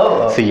පුළුවන්.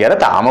 100ට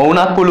තාම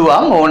වුණත්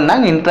පුළුවන්.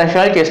 ඕනනම්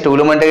ඉන්ටර්නැෂනල් චෙස්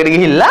ටූර්නමන්ට් එකකට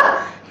ගිහිල්ලා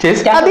චෙස්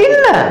අදින්න.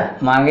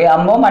 මගේ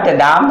අම්මෝ මට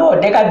දාම්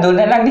බෝඩ් එකක්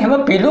දුන්නා නම් එහෙම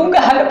පිලුම්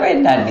ගහලා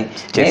පෙන්නන්නේ.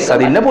 චෙස්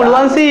අදින්න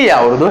පුළුවන් 100.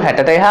 අවුරුදු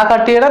 60ට එහා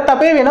කට්ටියටත්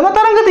අපේ වෙනම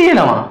තරඟ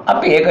තියෙනවා.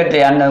 අපි ඒකට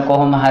යන්න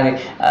කොහොම හරි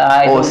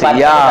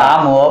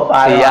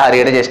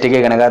හරියට චෙස් ටික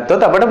ඉගෙන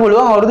ගත්තොත් අපිට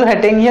පුළුවන් අවුරුදු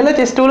 60න් ඉහළ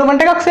චෙස්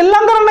ටූර්නමන්ට් එකක්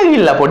සෙල්ලම් කරන්න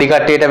ගිහිල්ලා. පොඩි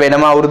කට්ටියට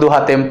වෙනම අවුරුදු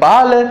 7න්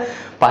 15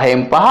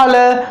 5න් 15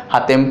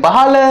 7න්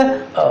 15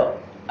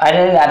 අර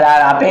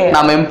අපේ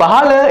 9න්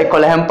 15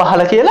 11න්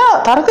 15 කියලා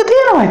තර්ක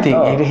තියෙනවා ඉතින්.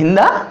 ඒක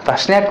හින්දා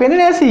ප්‍රශ්නයක් වෙන්නේ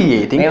නැහැ සීයේ.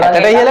 ඉතින්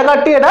 60ට ඉහළ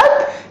කට්ටියටත්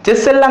චෙස්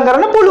සෙල්ලම්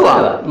කරන්න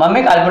පුළුවන්. මම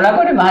මේ කල්පනා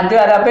කරේ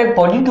මහත්තයා අර අපේ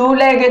පොඩි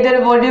දූලේ ගෙදර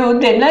පොඩි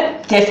උදෙන්න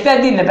චෙස්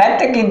පැදින්න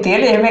පැත්තකින්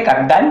තියලා එහෙම එකක්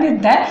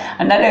දන්නේ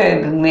නැහැ.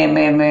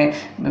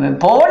 මේ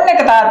ෆෝන්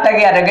එක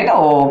තාත්තගේ අරගෙන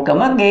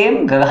ඕකම ගේම්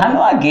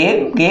ගහනවා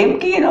ගේම්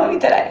කියනවා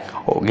විතරයි.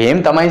 ඔව් ගේම්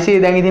තමයි සී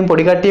දැන් ඉතින්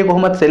පොඩි කට්ටිය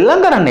කොහොමද සෙල්ලම්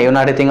කරන්නේ? ඒ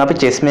උනාට ඉතින් අපි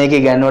චෙස්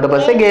මේකේ ගන්නවට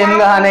පස්සේ ගේම්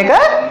ගහන එක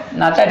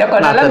නතර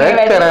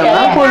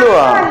කරන්න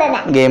පුළුවන්.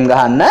 ගේම්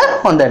ගහන්න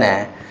හොඳ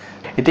නැහැ.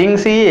 ඉතින්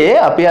සීයේ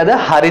අපි අද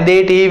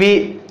හරිදේ ටීවී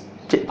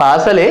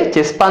පාසලේ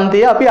චෙස්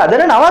පන්තිය අපි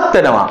අදට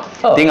නවත්තනවා.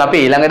 ඉතින් අපි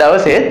ඊළඟ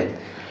දවසෙත්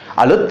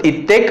අලුත්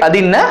ඉත්තෙක්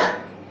අදින්න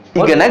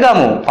ඉගෙන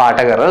ගමු. පාට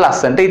කරලා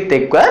ලස්සනට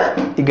ඉත්තෙක්ව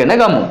ඉගෙන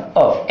ගමු.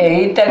 ඔව් ඒ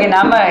ඉත්තගේ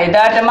නම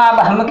එදාටම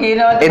බහම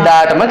කියනවද?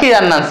 එදාටම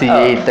කියන්නම්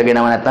සීයේ ඉත්තගේ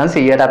නම නැත්නම්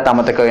 100ටත්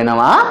අමතක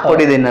වෙනවා.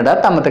 පොඩි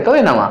දෙන්නටත් අමතක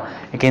වෙනවා.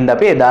 ඒකෙන්ද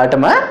අපි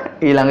එදාටම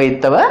ඊළඟ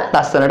ඉත්තව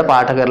ලස්සනට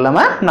පාට කරලම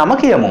නම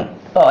කියමු.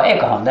 ඔව්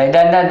ඒක හොඳයි.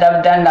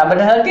 දැන්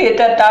අපිට හල්ටි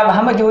ඒත්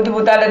තාම චූටි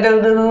පුතාලා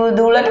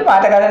දූලට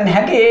පාට කරන්න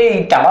හැකි ඒ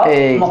ඉතව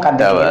මොකක්ද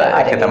කියලා.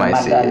 ඒක තමයි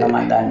සීයේ. මම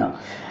දන්නවා.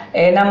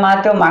 එහෙනම්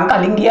මාතෝ මං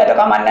කලින් ගියට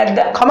කමක් නැද්ද?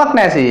 කමක්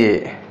නැහැ සීයේ.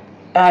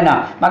 එහෙනම්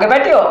මගේ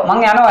පැටියෝ මං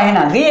යනවා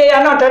එහෙනම්. සීයේ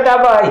යනවා ටටා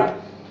බයි.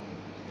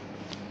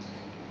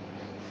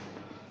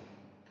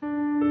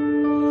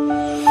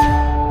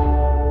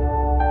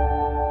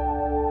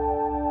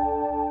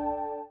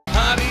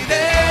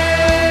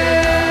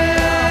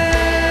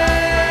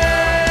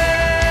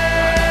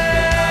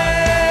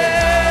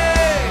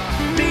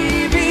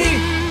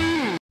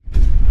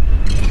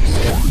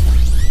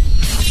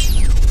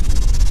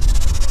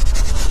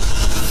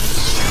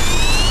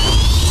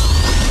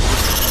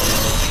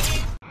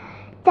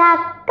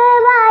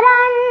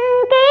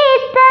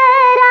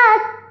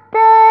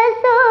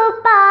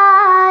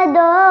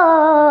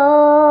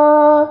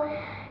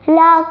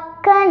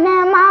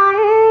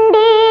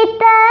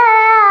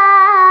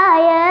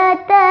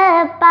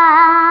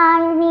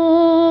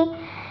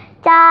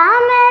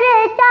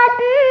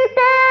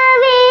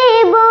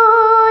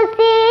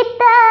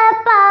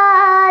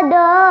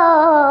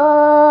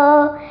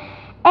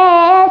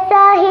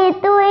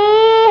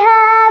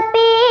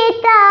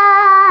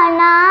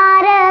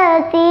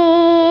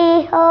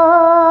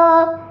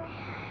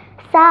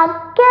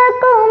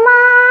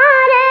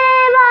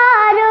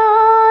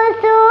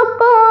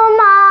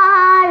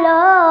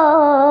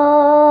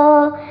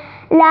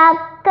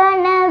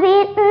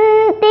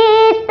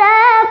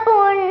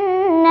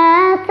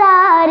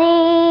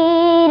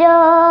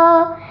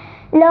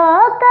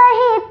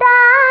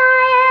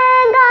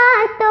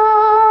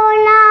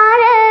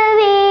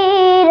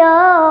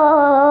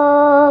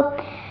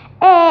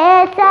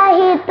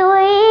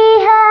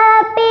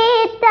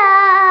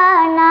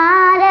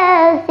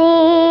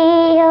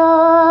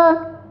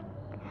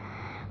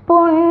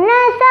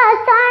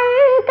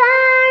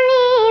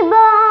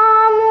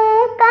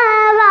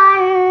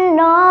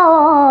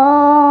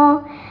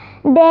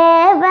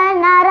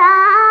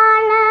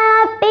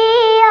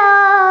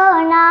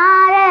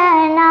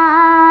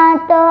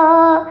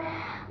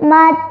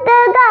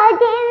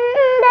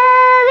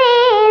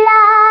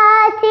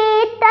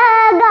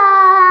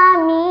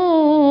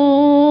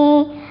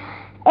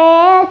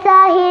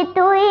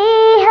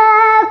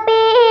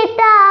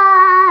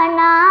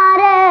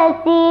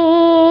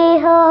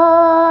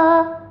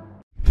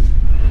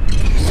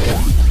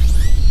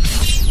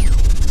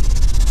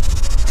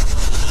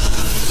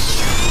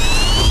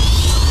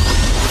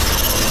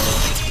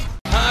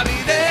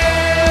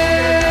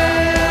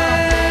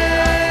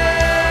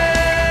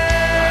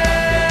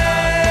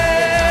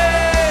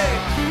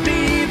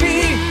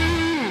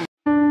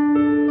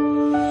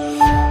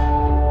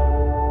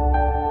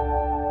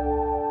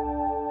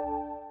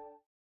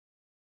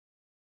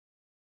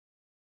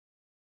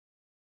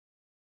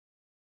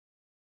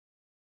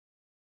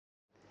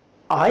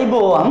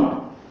 ආයිබෝවන්.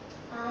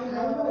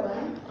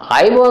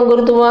 ආයිබෝවන්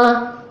ගුරුතුමා.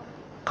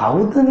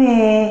 කවුද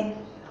මේ?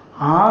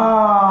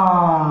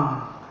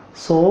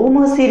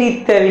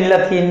 සෝමසිරිත්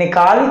ඇවිල්ලා තියෙන්නේ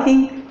කාලෙකින්.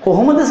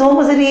 කොහොමද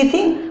සෝමසිරි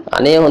ඉතින්?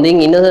 අනේ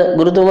හොඳින් ඉන්න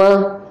ගුරුතුමා.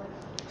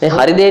 මේ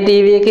හරිදේ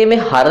ටීවී එකේ මේ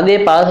හරිදේ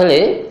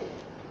පාසලේ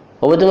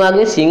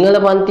ඔබතුමාගේ සිංහල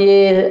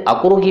පන්තියේ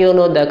අකුරු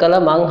කියවනෝ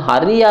දැකලා මං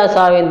හරි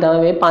ආසාවෙන් තමයි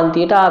මේ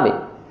පන්තියට ආවේ.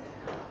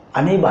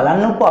 අනේ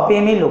බලන්නකෝ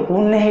අපේ මේ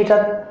ලොකුුන්නේ හිටත්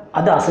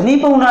අද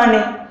අසනීප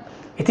වුණානේ.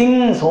 ඉතින්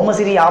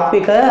සෝමසිරි ආපු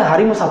එක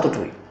හරිම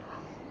සතුටුයි.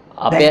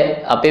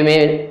 අපේ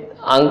මේ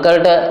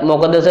අංකල්ට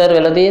මොකද සර්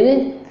වෙලා තියෙන්නේ?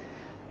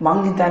 මං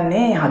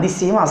හිතන්නේ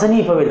හදිස්සියෙම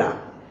අසනීප වෙලා.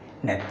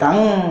 නැත්තම්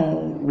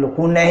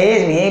ලොකුුන්නේ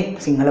මේ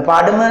සිංහල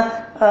පාඩම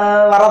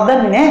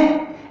වරද්දන්නේ නැහැ.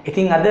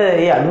 ඉතින් අද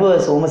ඒ අඩුව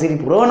සෝමසිරි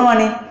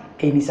පුරවනවානේ.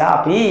 ඒ නිසා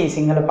අපි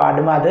සිංහල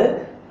පාඩම අද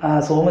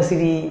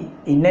සෝමසිරි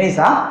ඉන්න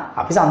නිසා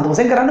අපි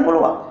සන්තෝෂයෙන් කරන්න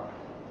පුළුවන්.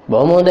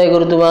 බොහොම හොඳයි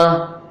ගුරුතුමා.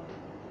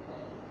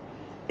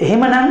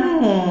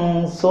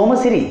 එහෙමනම්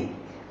සෝමසිරි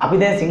අපි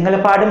දැන් සිංහල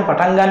පාඩම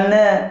පටන් ගන්න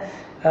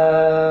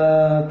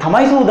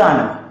තමයි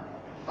සූදානම්.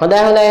 හොඳයි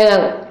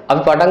එහෙනම්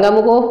අපි පටන්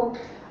ගමුකෝ.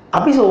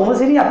 අපි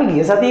සෝමසිරි අපි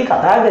ගිය සතියේ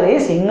කතා කරේ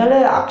සිංහල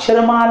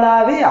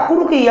අක්ෂරමාලාවේ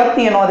අකුරු කීයක්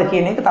තියෙනවද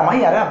කියන එක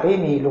තමයි අර අපේ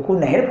මේ ලොකු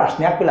නැහෙර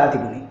ප්‍රශ්නයක් වෙලා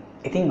තිබුණේ.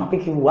 ඉතින් අපි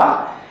කිව්වා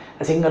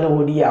සිංහල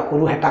හොඩියේ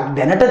අකුරු 60ක්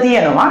දැනට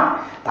තියෙනවා.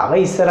 තව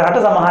ඉස්සරහට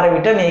සමහර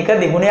විට මේක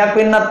දෙගුණයක්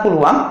වෙන්නත්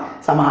පුළුවන්.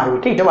 සමහර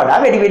විට ඊට වඩා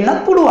වැඩි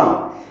වෙන්නත් පුළුවන්.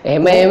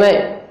 එහෙම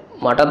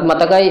මටත්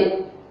මතකයි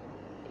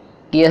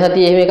ගිය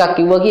සතියේ එහෙම එකක්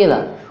කිව්වා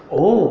කියලා.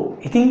 ඔව්.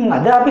 ඉතින්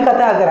අද අපි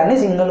කතා කරන්නේ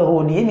සිංහල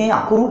හොඩියේ මේ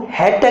අකුරු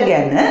 60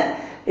 ගැන.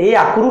 ඒ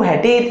අකුරු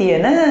 60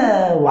 තියෙන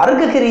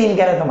වර්ග කිරීම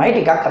ගැන තමයි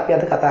ටිකක් අපි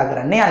අද කතා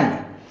කරන්න යන්නේ.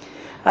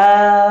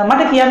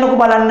 මට කියන්නකෝ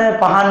බලන්න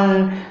පහන්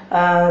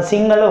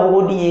සිංහල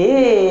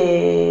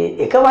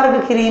හොඩියේ එක වර්ග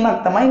කිරීමක්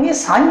තමයි මේ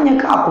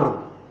සංඥක අකුරු.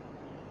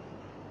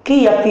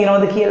 කීයක්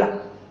තියෙනවද කියලා?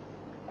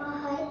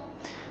 5යි.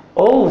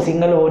 ඔව්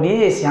සිංහල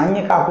හොඩියේ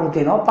සංඥක අකුරු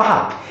තියෙනවා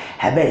 5ක්.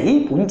 හැබැයි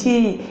පුංචි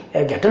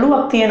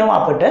ගැටලුවක් තියෙනවා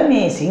අපිට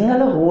මේ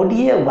සිංහල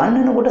හොඩිය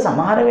උගන්වනකොට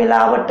සමහර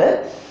වෙලාවට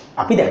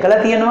අපි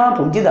දැකලා තියෙනවා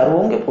පුංචි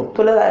දරුවෝන්ගේ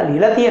පොත්වල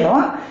ලියලා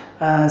තියෙනවා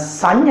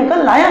සංඥක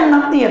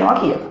ලයන්නක් තියෙනවා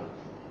කියලා.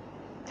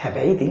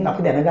 හැබැයි ඉතින්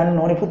අපි දැනගන්න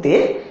ඕනේ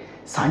පුතේ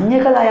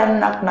සංඥක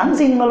ලයන්නක් නම්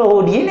සිංහල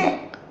හොඩියේ නෑ.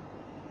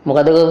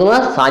 මොකද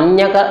ගුරුතුමා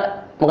සංඥක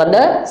මොකද?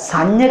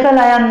 සංඥක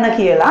ලයන්න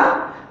කියලා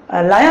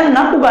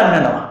ලයන්නක්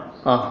උගන්වනවා.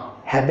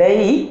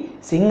 හැබැයි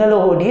සිංහල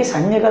හොඩියේ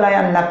සංඥක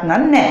ලයන්නක්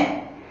නෑ.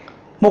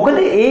 මොකද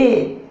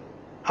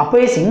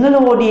අපේ සිංහල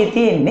හොඩියේ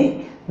තියෙන්නේ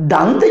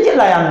දන්තජ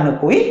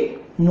ලයන්නකුයි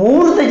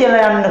මූර්තජ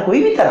ලයන්නකුයි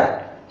විතරයි.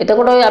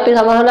 එතකොට ඔය අපි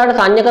සමහරවිට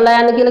සංඥක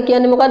ලයන්න කියලා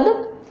කියන්නේ මොකද්ද?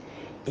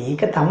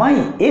 ඒක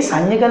තමයි ඒ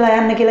සංඥක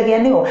ලයන්න කියලා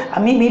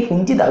කියන්නේ මේ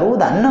පුංචි දරුවෝ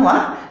දන්නවා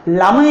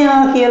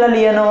ළමයා කියලා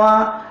ලියනවා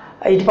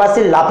ඊට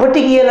පස්සේ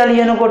ලපටි කියලා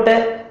ලියනකොට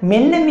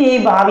මෙන්න මේ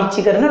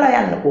භාවිච්චි කරන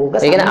ලයන්න කෝක.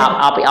 ඒ කියන්නේ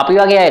අපි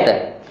වගේ අයට.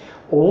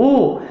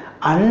 ඕ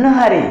අන්න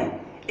හරි.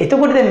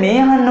 එතකොට දැන් මේ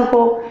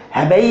අහන්නකෝ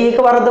හැබැයි ඒක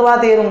වරදවා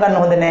තේරුම් ගන්න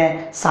හොඳ නෑ.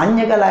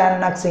 සංඥක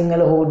ලයන්නක්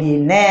සිංහල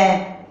හොඩියේ නෑ.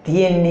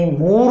 තියෙන්නේ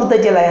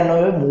මූර්ධජ ලයන.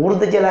 ඔය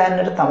මූර්ධජ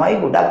ලයන්නට තමයි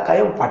ගොඩක් අය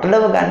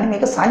පටලව ගන්න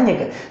මේක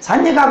සංඥක.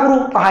 සංඥක අකුරු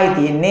 5යි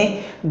තියෙන්නේ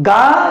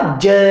ගා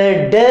ජ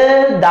ඩ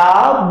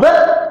දා බ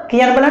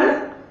කියන බලන්න.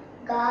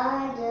 ගා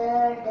ජ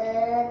ඩ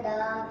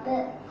දා බ.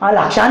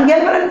 ලක්ෂාන්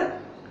කියන බලන්න.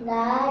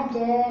 ගා ජ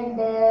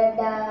ඩ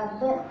දා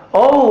බ.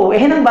 ඔව්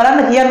එහෙනම් බලන්න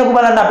කියන්නකෝ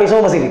බලන්න අපේ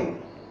සෝමසිරි.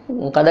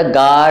 මොකද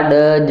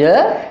ගාඩජ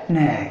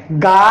නෑ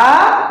ගා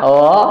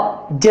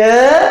ජ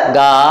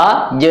ගා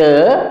ජ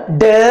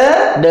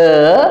ඩ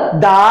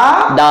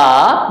දා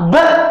බ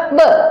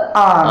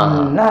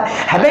අන්න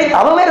හැබැයි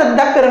තව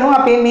වැරද්දක් කරනවා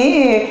අපේ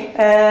මේ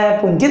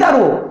පුංචි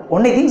දරුවෝ.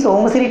 ඔන්න ඉතින්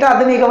සෝමසිරිට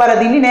අද මේක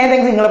වරදින්නේ නෑ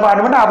දැන් සිංහල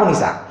පාඩමට ආපු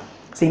නිසා.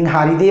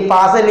 හරිදේ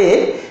පාසලේ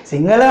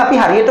සිංහල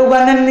අපි හරියට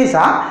උගන්වන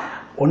නිසා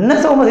ඔන්න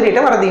සෝමසිරිට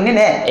වරදින්නේ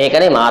නෑ.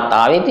 ඒකනේ මාත්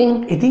ආවේ ඉතින්.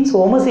 ඉතින්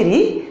සෝමසිරි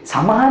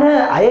සමහර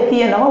අය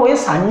කියනවා ඔය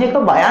සංඥක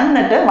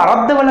බයන්නට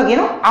වරද්දවල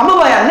කියනවා අඹ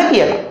බයන්න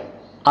කියලා.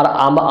 අර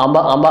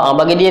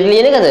අඹ ගෙඩියට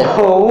ලියන එකද?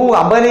 ඔව්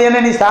අඹ ලියන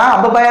නිසා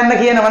අඹ බයන්න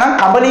කියනවා නම්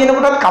කඹ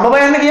ලියනකොටත් කඹ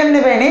බයන්න කියන්න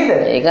බෑ නේද?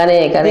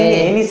 ඒකනේ.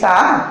 ඒ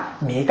නිසා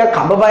මේක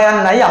කඹ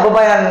බයන්නයි අඹ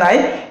බයන්නයි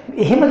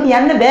එහෙම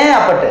කියන්න බෑ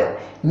අපට.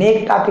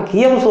 මේකට අපි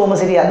කියමු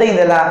සෝමසිරි අද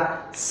ඉඳලා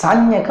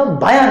සංඥක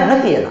බයන්න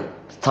කියලා.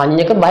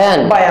 සංඥක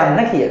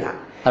බයන්න කියලා.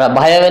 අර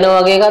බය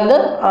වෙනවා වගේ එකක්ද?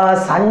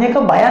 සංඥක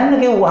බයන්න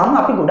කිව්වහම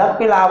අපි ගොඩක්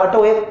වෙලාවට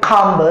ඔය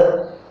කඹ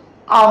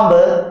අඹ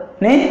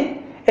නේ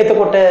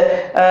එතකොට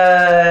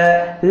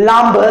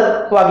ලම්බ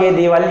වගේ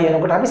දේවල්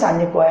ලියනකොට අපි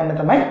සංඥක බයන්න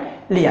තමයි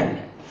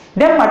ලියන්නේ.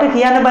 දැන් මට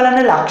කියන්න බලන්න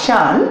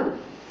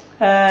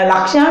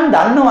ලක්ෂාන්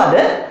දන්නවද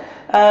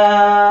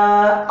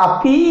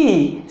අපි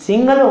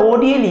සිංහල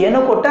හොඩියේ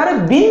ලියනකොට අර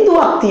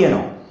බිඳුවක්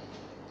තියෙනවා.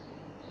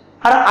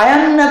 අර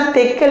අයන්නත්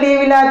එක්ක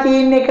ලියවිලා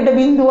තියෙන එකට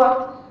බිඳුවක්.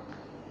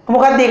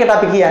 මොකක්ද ඒකට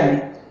අපි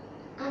කියන්නේ?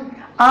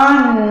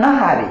 අන්න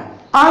හරි.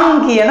 අං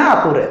කියන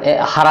අකුර.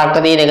 හරක්ට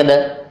තියෙන එකද?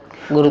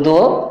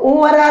 ගුරුතුමෝ ඌ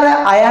අර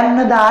අයන්න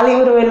දාලා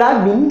ඉවර වෙලා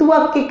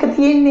බිඳුවක් එක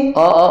තියෙන්නේ.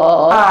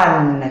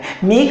 අන්න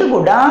මේක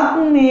ගොඩාක්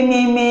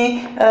මේ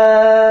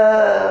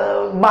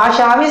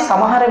භාෂාවේ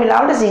සමහර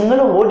වෙලාවට සිංහල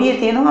හෝඩියේ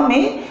තියෙනවා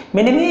මේ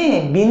මෙන්න මේ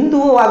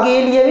බිඳුව වගේ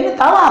ලියවෙන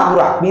තව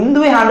අකුරක්.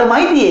 බිඳුවේ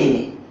හඬමයි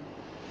තියෙන්නේ.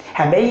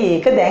 හැබැයි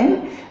ඒක දැන්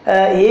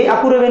ඒ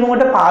අකුර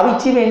වෙනුවට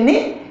පාවිච්චි වෙන්නේ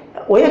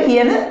ඔය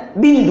කියන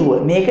බිඳුව.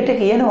 මේකට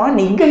කියනවා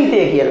නිග්ගහිතය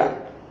කියලා.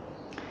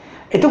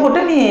 එතකොට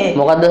මේ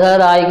මොකද්ද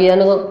සර් ආයි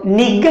කියන්නකෝ?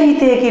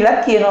 නිග්ගහිතය කියලා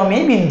කියනවා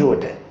මේ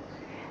බිඳුවට.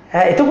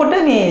 එතකොට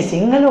මේ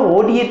සිංහල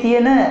හෝඩියේ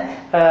තියෙන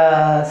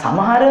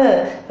සමහර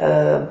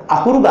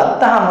අකුරු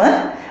ගත්තාම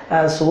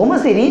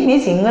සෝමසිරි මේ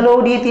සිංහල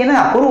හෝඩියේ තියෙන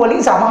අකුරු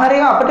වලින් සමහර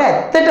ඒවා අපිට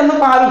ඇත්තටම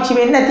පාවිච්චි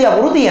වෙන්නේ නැති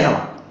අකුරු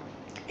තියෙනවා.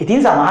 ඉතින්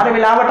සමහර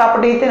වෙලාවට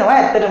අපිට හිතෙනවා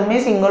ඇත්තටම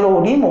මේ සිංහල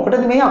හෝඩියේ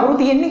මොකටද මේ අකුරු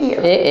තියෙන්නේ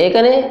කියලා.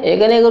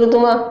 ඒකනේ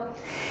ගුරුතුමා.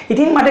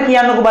 ඉතින් මට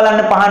කියන්නකෝ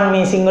බලන්න පහන්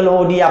මේ සිංහල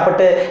හෝඩියේ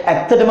අපිට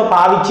ඇත්තටම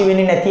පාවිච්චි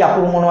වෙන්නේ නැති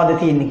අකුරු මොනවද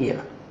තියෙන්නේ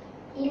කියලා.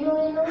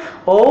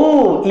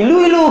 ඉලු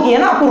ඉලු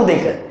කියන අකුරු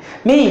දෙක.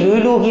 මේ ඉලු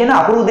ඉලු කියන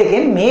අකුරු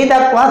දෙකෙන් මේ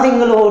දක්වා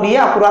සිංහල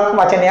හෝඩියේ අකුරක්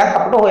වචනයක්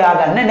අපිට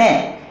හොයාගන්න නැහැ.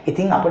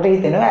 ඉතින් අපිට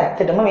හිතෙනවා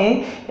ඇත්තටම මේ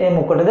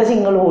මොකටද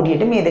සිංහල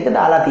හෝඩියට මේ දෙක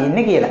දාලා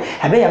තියෙන්නේ කියලා.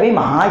 හැබැයි අපි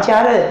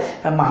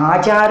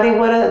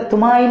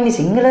මහාචාර්යවරතුමා ඉන්නේ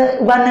සිංහල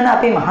උගන්වන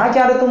අපේ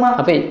මහාචාර්යතුමා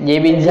අපේ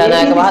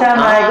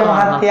ජේ.බී.දිසානායක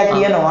මහත්තයා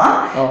කියනවා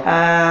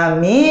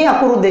මේ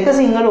අකුරු දෙක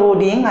සිංහල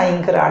හෝඩියෙන් අයින්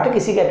කරාට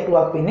කිසි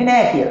ගැටලුවක් වෙන්නේ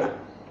නැහැ කියලා.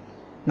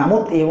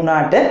 නමුත් ඒ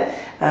වුණාට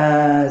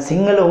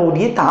සිංහල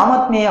හෝඩියේ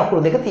තාමත් මේ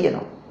අකුරු දෙක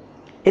තියෙනවා.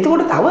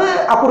 එතකොට තව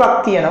අකුරක්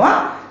තියෙනවා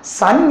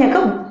සංඥක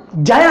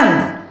ජයන්න.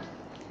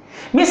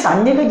 මේ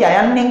සංඥක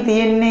ජයන්නෙන්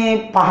තියෙන්නේ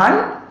පහන්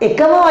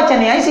එකම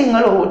වචනයයි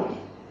සිංහල හෝඩියේ.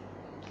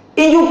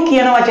 ඉජු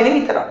කියන වචනේ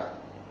විතරයි.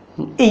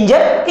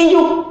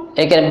 ඉජු.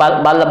 ඒ කියන්නේ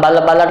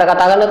බල්ලට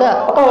කතා කරනක?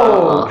 ඔව්.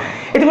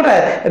 එතකොට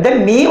දැන්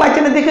මේ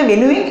වචන දෙක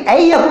වෙනුවෙන්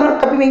ඇයි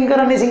අකුරක් අපි වෙන්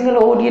කරන්නේ සිංහල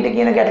හෝඩියට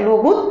කියන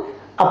ගැටලුවකුත්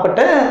අපිට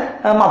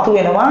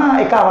මතුවෙනවා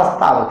එක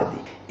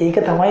අවස්ථාවකදී. ඒක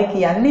තමයි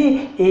කියන්නේ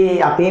ඒ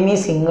අපේ මේ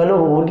සිංහල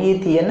හෝඩියේ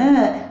තියෙන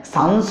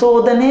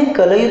සංශෝධනය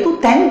කළ යුතු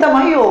තැන්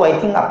තමයි ඕවා.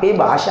 ඉතින් අපේ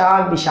භාෂා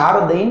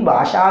විශාරදයින්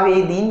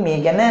භාෂාවේදීන් මේ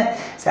ගැන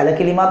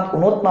සැලකිලිමත්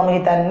වුණොත් මම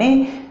හිතන්නේ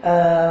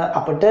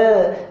අපිට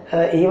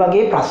ඒ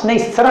වගේ ප්‍රශ්න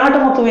ඉස්සරහට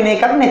මතුවෙන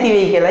එකක් නැති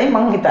වෙයි කියලායි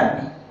මම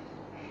හිතන්නේ.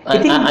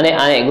 ඉතින්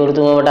අනේ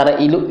ගුරුතුමාට අර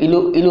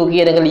ඉලු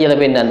කියන එක ලියලා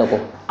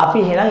පෙන්නන්නකෝ. අපි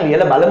එහෙනම්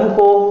ලියලා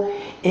බලමුකෝ.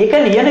 ඒක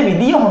ලියන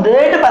විදිය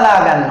හොඳට බලා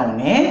ගන්න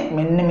ඕනේ.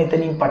 මෙන්න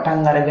මෙතනින් පටන්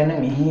අරගෙන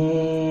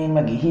මෙහෙම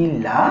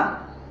ගිහිල්ලා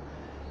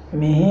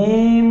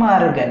මෙහෙම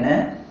අරගෙන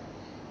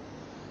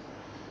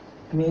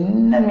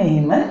මෙන්න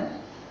මෙහෙම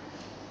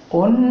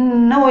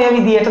ඔන්න ඔය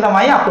විදියට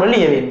තමයි අකුර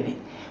ලියවෙන්නේ.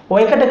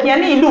 ඔයකට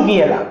කියන්නේ ඉලු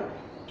කියලා.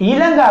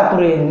 ඊළඟ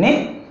අකුර එන්නේ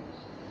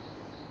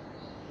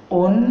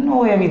ඔන්න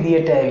ඔය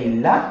විදියට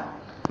ඇවිල්ලා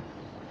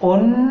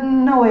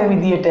ඔන්න ඔය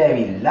විදියට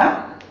ඇවිල්ලා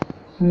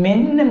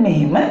මෙන්න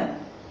මෙහෙම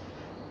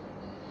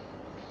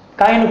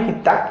කයිනු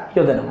පිටක්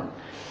යොදනවා.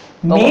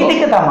 මේ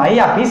දෙක තමයි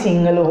අපි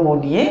සිංහල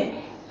හෝඩියේ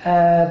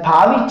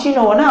පාවිච්චි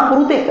නොවන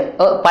අකුරු දෙක.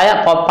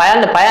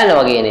 පයන්න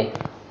වගේනේ.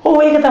 ඔව්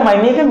ඒක තමයි.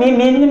 මේක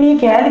මෙන්න මේ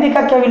කෑලි දෙකක්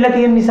ඇවිල්ලා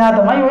තියෙන නිසා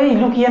තමයි ඔය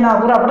ඉලු කියන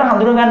අකුර අපිට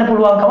හඳුන ගන්න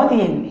පුළුවන්කම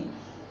තියෙන්නේ.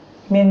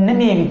 මෙන්න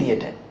මේ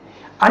විදියට.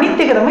 අනිත්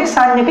එක තමයි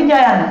සංඥක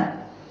ජයන්න.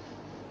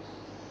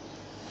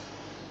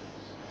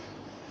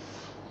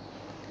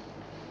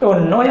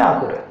 ඔන්න ඔය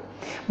අකුර.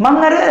 මම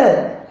අර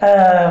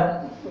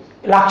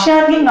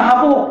ලක්ෂයන්ගෙන්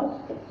අහපු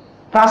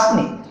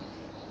ප්‍රශ්නේ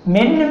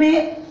මෙන්න මේ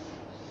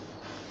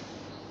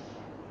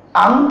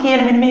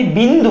අංකයෙන් මෙන්න මේ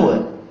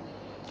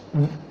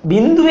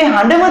බිඳුවේ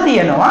හඬම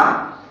තියෙනවා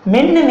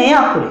මෙන්න මේ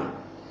අකුරේ.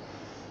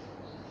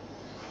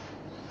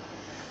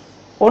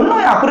 ඔන්න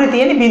ඔය අකුරේ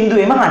තියෙන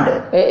බිඳුවේම හඬ.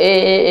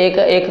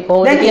 ඒක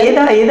කොහොමද කියන්නේ?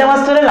 දැන් ඒ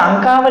දවස්වල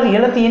ලංකාව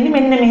ලියලා තියෙන්නේ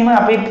මෙන්න මෙහෙම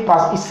අපේ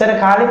ඉස්සර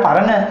කාලේ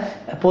පරණ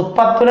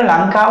පොත්පත්වල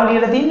ලංකාව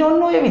ලියලා තියෙන්නේ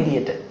ඔන්න ඔය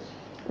විදියට.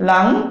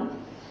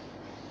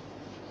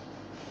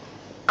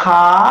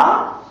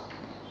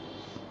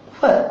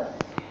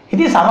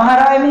 ඉතින් සමහර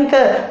අය මේක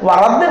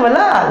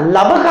වරද්දවලා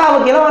ලබකාව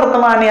කියලා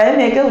වර්තමානයේ අය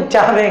මේක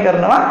උච්චාරණය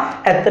කරනවා.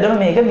 ඇත්තටම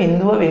මේක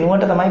බිඳුව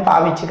වෙනුවට තමයි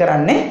පාවිච්චි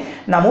කරන්නේ.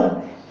 නමුත්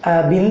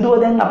බිඳුව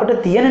දැන් අපිට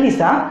තියෙන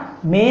නිසා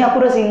මේ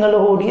අකුර සිංහල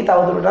හෝඩියේ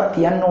තවදුරටත්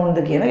තියන්න ඕනද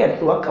කියන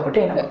ගැටලුවක් අපිට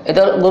එනවා.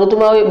 එතකොට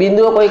ගුරුතුමා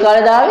බිඳුව කොයි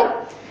කාලේද ආවේ?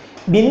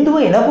 බිඳුව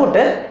එනකොට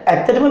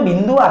ඇත්තටම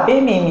බිඳුව අපේ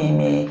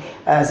මේ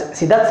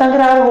සිදත්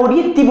සංග්‍රහ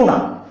හෝඩියේ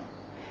තිබුණා.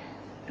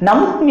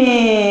 නමුත්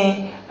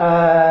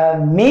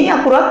මේ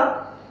අකුරත්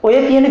ඔය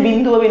කියන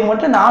බිඳුව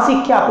වෙනුවට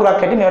නාසික්‍ය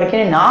අකුරක් ඇති මේවට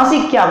කියන්නේ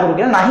නාසික්‍ය අකුරු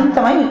කියලා නහින්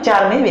තමයි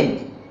උච්චාරණය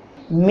වෙන්නේ.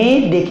 මේ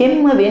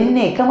දෙකෙන්ම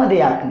වෙන්නේ එකම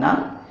දෙයක් නම්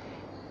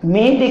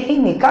මේ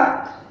දෙකෙන් එකක්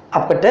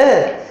අපිට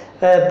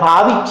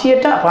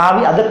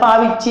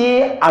පාවිච්චියේ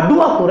අඩු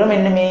අකුර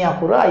මෙන්න මේ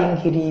අකුර අයින්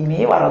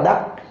කිරීමේ වරදක්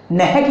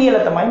නැහැ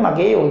කියලා තමයි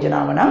මගේ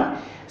යෝජනාව නම්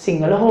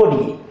සිංහල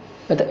හෝඩියේ.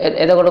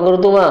 එතකොට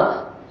ගුරුතුමා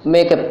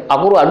මේක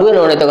අකුරු අඩු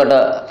වෙනවනේ එතකොට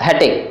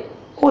 60න්.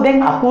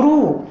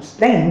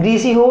 දැන්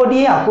ඉංග්‍රීසි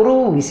හෝඩියේ අකුරු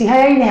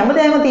 26යි නේ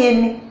හැමදාම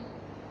තියෙන්නේ.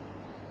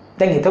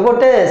 දැන්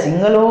එතකොට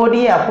සිංහල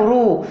හෝඩියේ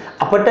අකුරු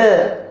අපිට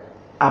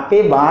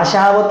අපේ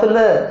භාෂාව තුළ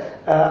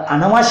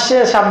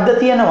අනවශ්‍ය ශබ්ද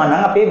තියෙනවා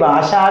නම් අපේ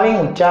භාෂාවෙන්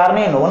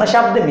උච්චාරණය නොවන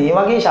ශබ්ද මේ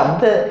වගේ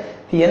ශබ්ද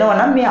තියෙනවා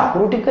නම් මේ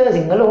අකුරු ටික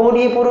සිංහල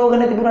හෝඩියේ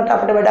පුරවගෙන තිබුණාට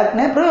අපිට වැඩක්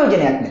නැහැ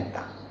ප්‍රයෝජනයක්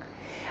නැත්තම්.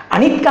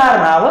 අනිත්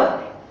කාරණාව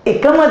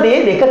එකම දේ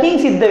දෙකකින්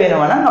සිද්ධ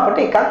වෙනවා නම් අපිට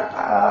එකක්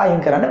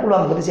අයින් කරන්න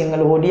පුළුවන්. මොකද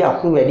සිංහල හෝඩියේ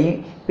අකුරු වැඩි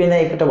වෙන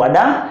එකට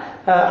වඩා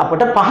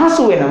අපිට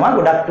පහසු වෙනවා.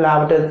 ගොඩක්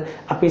වෙලාවට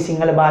අපි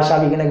සිංහල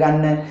භාෂාව ඉගෙන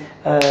ගන්න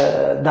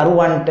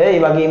දරුවන්ට ඒ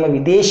වගේම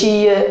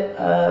විදේශීය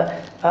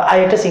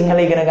අයට සිංහල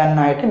ඉගෙන ගන්න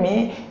අයට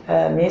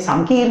මේ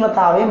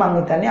සංකීර්ණතාවය මම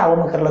හිතන්නේ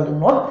අවම කරලා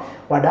දුන්නොත්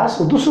වඩා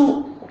සුදුසු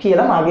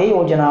කියලා මගේ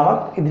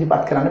යෝජනාවක්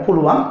ඉදිරිපත් කරන්න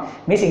පුළුවන්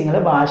මේ සිංහල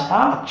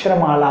භාෂා අක්ෂර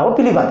මාලාව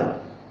පිළිබඳව.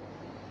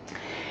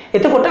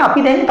 එතකොට අපි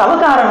දැන් තව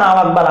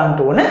කාරණාවක් බලන්න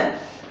ඕන.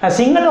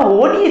 සිංහල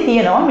හෝඩියේ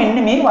තියෙනවා මෙන්න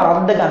මේ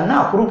වරද්ද ගන්න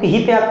අකුරු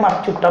කිහිපයක් මම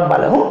චුට්ටක්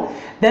බලමු.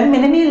 දැන්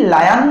මෙන්න මේ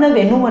ලයන්න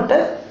වෙනුවට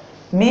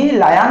මේ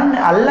ලයන්න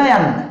අල්ලා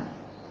යන්න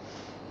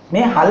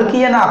මේ හල්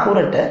කියන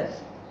අකුරට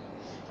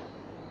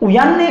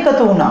උයන්න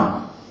එකතු වුණාම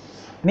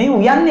මේ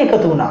උයන්න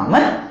එකතු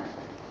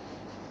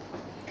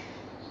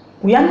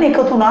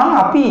වුණාම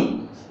අපි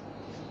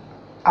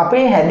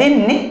අපේ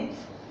හැදෙන්නේ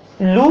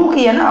ලූ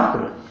කියන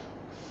අකුර.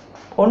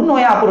 ඔන්න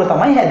ඔය අකුර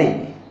තමයි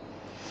හැදෙන්නේ.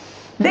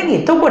 දැන්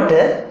එතකොට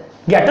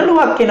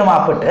ගැටලුවක් එනවා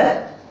අපට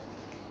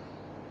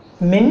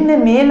මෙන්න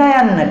මේ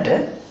ලයන්නට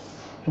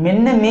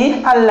මෙන්න මේ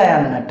අල්ලා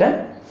යන්නට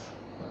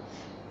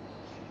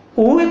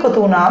ඌ එකතු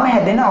වුණාම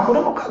හැදෙන අකුර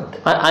මොකක්ද?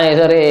 අනේ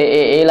සර්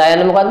ඒ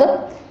ලයන්න මොකද්ද?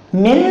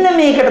 මෙන්න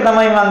මේකට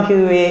තමයි මම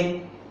කිව්වේ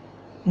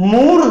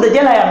මූර්ධජ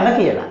ලයන්න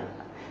කියලා.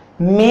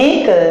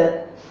 මේක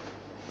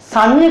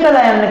සංඥක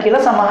ලයන්න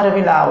කියලා සමහර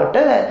වෙලාවට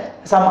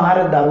සමහර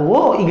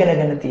දරුවෝ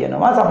ඉගෙනගෙන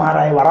තියෙනවා. සමහර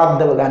අය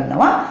වරද්දව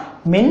ගන්නවා.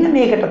 මෙන්න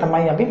මේකට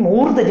තමයි අපි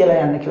මූර්ධජ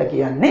ලයන්න කියලා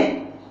කියන්නේ.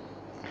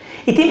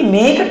 ඉතින්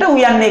මේකට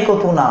උයන්නේ එකතු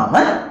වුණාම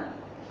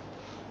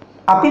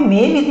අපි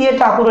මේ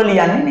විදියට අකුර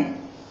ලියන්නේ නැහැ.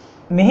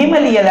 මෙහෙම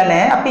ලියලා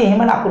නැහැ. අපි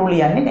එහෙම අකුරු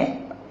ලියන්නේ නැහැ.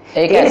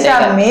 ඒ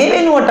නිසා මේ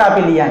වෙනුවට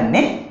අපි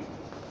ලියන්නේ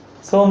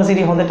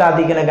සෝමසිරි හොඳට අද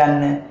ඉගෙන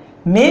ගන්න.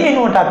 මේ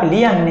වෙනුවට අපි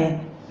ලියන්නේ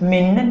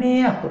මෙන්න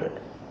මේ අකුර.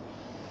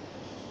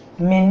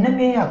 මෙන්න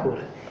මේ අකුර.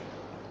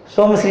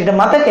 සෝමසිරිට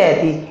මතක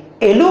ඇති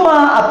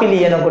එළුවා අපි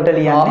ලියනකොට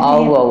ලියන්නේ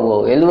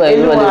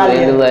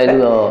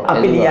එළුවා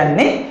අපි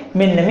ලියන්නේ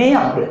මෙන්න මේ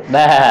අකුර.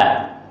 බෑ.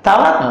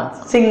 තවත්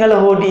සිංහල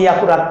හෝඩියේ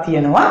අකුරක්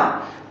තියෙනවා.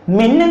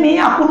 මෙන්න මේ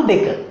අකුරු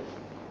දෙක.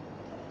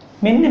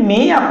 මෙන්න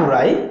මේ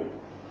අකුරයි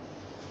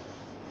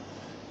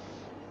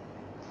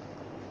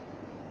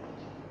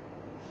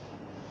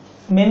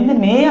මෙන්න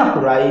මේ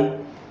අකුරයි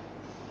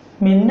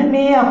මෙන්න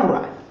මේ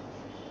අකුරයි.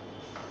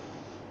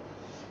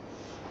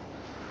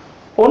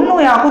 ඔන්න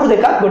ඔය අකුරු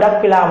දෙකක්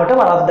ගොඩක් වෙලාවට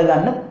වරද්ද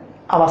ගන්න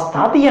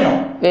අවස්ථා තියෙනවා.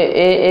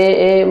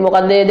 ඒ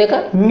මොකද්ද මේ දෙක?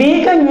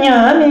 මේක ඤ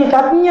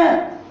මේකත්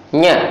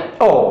ඤ.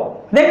 ඔව්.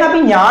 දැන් අපි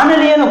ඥාන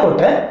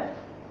ලියනකොට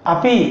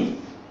අපි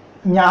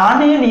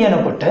ඥානය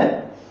ලියනකොට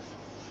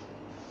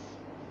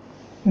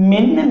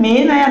මෙන්න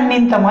මේ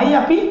නයන්නෙන් තමයි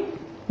අපි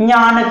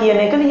ඥාන කියන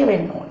එක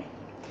ලියවෙන්න ඕනේ.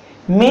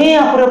 මේ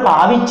අකුර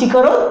පාවිච්චි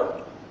කරොත්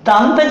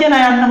දන්තජ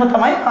නයන්නම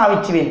තමයි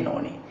පාවිච්චි වෙන්න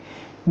ඕනේ.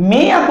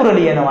 මේ අකුර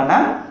ලියනවා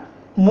නම්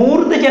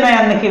මූර්ධජ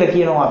නයන්න කියලා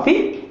කියනවා අපි.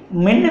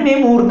 මෙන්න මේ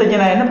මූර්ධජ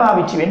නයන්න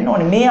පාවිච්චි වෙන්න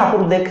ඕනේ. මේ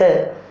අකුරු දෙක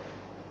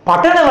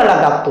පටලවලා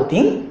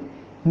ගත්තොතින්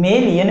මේ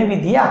ලියන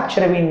විදිය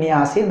අක්ෂර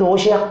වින්‍යාසයේ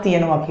දෝෂයක්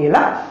තියෙනවා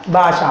කියලා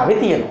භාෂාවේ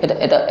තියෙනවා.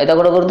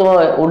 එතකොට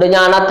ගුරුතුමා උඩ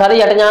ඥානත්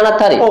හරි යට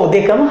ඥානත් හරි. ඔව්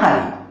දෙකම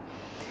හරි.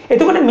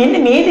 එතකොට මෙන්න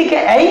මේ දෙක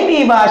ඇයි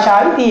මේ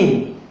භාෂාවේ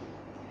තියෙන්නේ?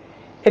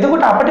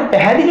 එතකොට අපිට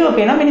පැහැදිලිව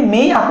පේනවා මෙන්න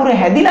මේ අකුර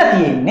හැදිලා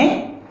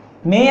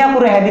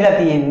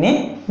තියෙන්නේ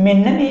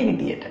මෙන්න මේ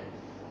විදියට.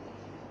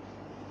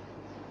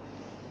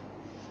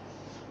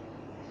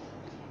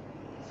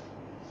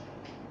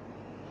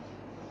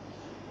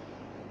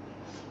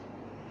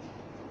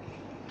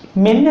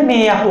 මෙන්න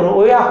මේ අකුර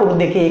ඔය අකුරු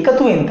දෙකේ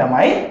එකතුවෙන්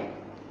තමයි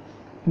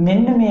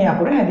මෙන්න මේ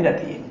අකුර හැදිලා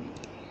තියෙන්නේ.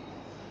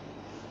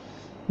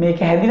 මේක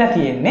හැදිලා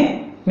තියෙන්නේ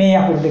මේ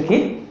අකුරු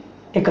දෙකේ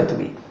එකතු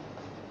වෙයි.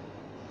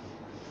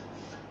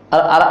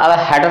 අර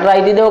 60ට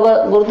අයිතිද ඔක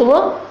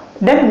ගුරුතුමා?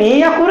 දැන්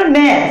මේ අකුර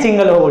නෑ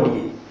සිංහල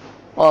හෝඩියේ.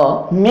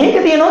 ඔව්. මේක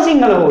තියෙනවා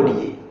සිංහල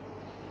හෝඩියේ.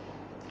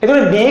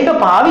 ඒකෝනේ මේක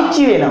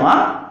පාවිච්චි වෙනවා.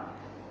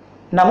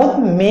 නමුත්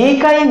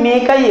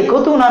මේකයි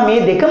එකතු වුණා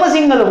මේ දෙකම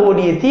සිංහල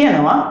හෝඩියේ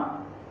තියෙනවා.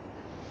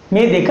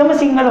 මේ දෙකම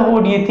සිංහල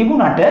හෝඩියේ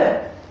තිබුණට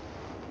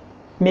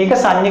මේක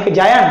සංඥක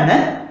ජයන්න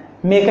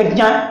මේක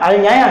අල්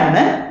ඥයන්න.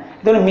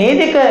 එතකොට මේ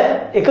දෙක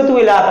එකතු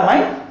වෙලා තමයි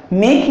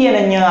මේ කියන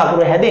ඤ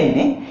අකුර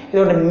හැදෙන්නේ.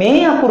 එතකොට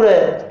මේ අකුර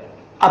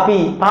අපි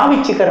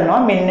පාවිච්චි කරනවා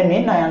මෙන්න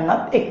මේ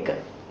නයන්නත් එක්ක.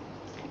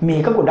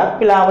 මේක ගොඩක්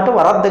වෙලාවට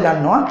වරද්ද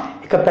ගන්නවා.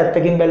 එක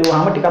පැත්තකින්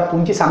බැලුවාම ටිකක්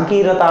පුංචි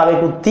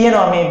සංකීර්ණතාවයකුත්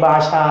තියෙනවා මේ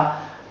භාෂා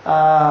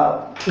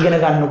ඉගෙන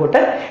ගන්නකොට.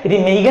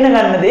 ඉතින් මේ ඉගෙන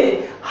ගන්න දේ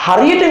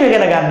හරියටම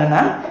ඉගෙන ගන්න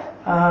නම්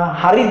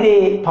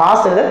හරිදේ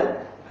පාසල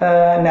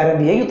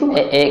නැරඹිය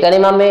යුතුයි. ඒකනේ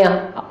මම මේ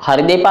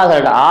හරිදේ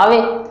පාසලට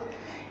ආවේ.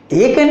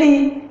 ඒකනේ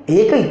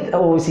ඒක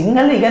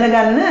සිංහල ඉගෙන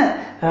ගන්න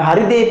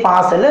හරිදේ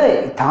පාසල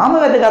ඊටාම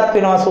වැදගත්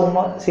වෙනවා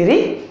සෝමසිරි.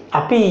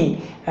 අපි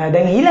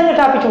දැන් ඊළඟට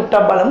අපි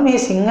චුට්ටක් බලමු මේ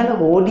සිංහල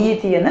හෝඩියේ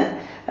තියෙන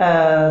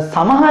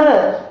සමහර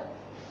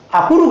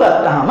අකුරු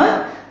ගත්තාම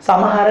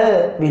සමහර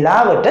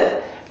වෙලාවට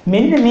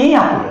මෙන්න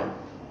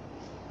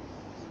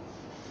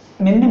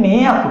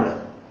මේ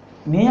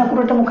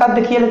අකුරට මොකද්ද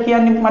කියලා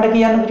කියන්නේ මට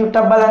කියන්න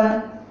චුට්ටක් බලන්න.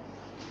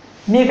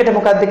 මේකට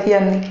මොකද්ද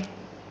කියන්නේ?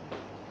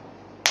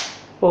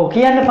 ඔව්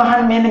කියන්න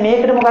පහන් මෙන්න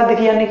මේකට මොකද්ද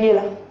කියන්නේ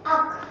කියලා.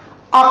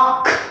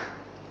 අක්.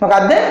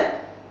 මොකද්ද?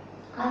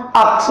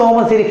 අක්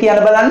සෝමසිරි කියන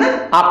බලන්න.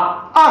 අක්.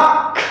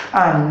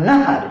 අන්න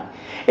හරි.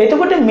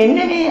 එතකොට මෙන්න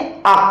මේ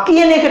අක්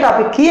කියන එකට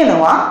අපි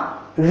කියනවා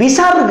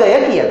විසර්ගය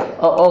කියලා.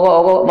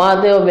 ඔක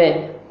මාතේ ඔබේ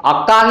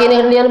අක්කා කියන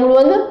එකට ලියන්න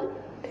පුළුවන්ද?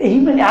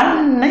 එහෙම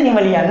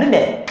ලියන්න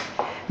බෑ.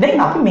 දැන්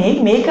අපි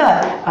මේක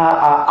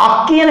අක්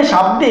කියන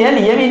શબ્දය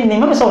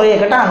ලියවෙන්නෙම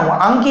ස්වරයකට අනුව.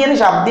 අං කියන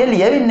શબ્දය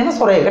ලියවෙන්නෙම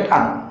ස්වරයකට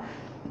අනුව.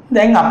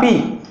 දැන් අපි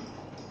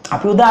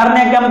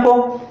උදාහරණයක්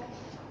ගමුකෝ.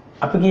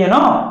 අපි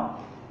කියනවා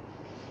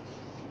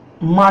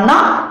මන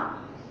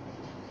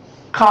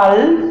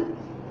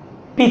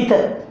කල්පිත.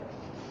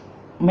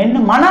 මෙන්න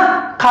මන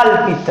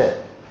කල්පිත.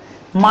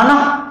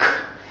 මනක්.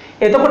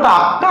 එතකොට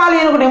අක්කා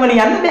ලියනකොට එහෙම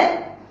ලියන්න බෑ.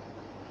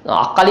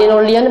 අක්කා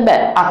ලියනකොට ලියන්න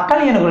බෑ. අක්කා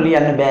ලියනකොට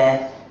ලියන්න බෑ.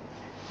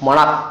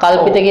 මනක්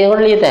කල්පිත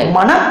කියනකොට ලියතයි.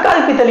 මනක්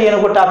කල්පිත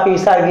ලියනකොට අපි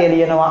විසර්ගය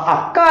ලියනවා.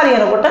 අක්කා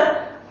ලියනකොට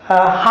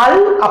හල්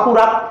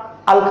අකුරක්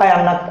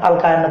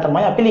අල්කා යන්න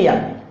තමයි අපි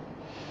ලියන්නේ.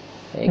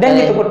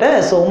 දැන් එතකොට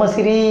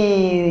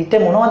සෝමසිරිට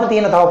මොනවද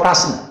තියෙන තව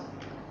ප්‍රශ්න?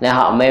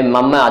 නෑ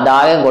මම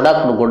අදාගෙන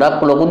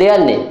ගොඩක් ලොකු දෙයක්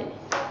නේ.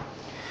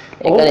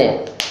 ඒකනේ.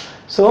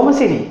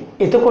 සෝමසිරි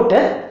එතකොට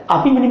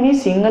අපි මෙන්න මේ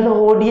සිංහල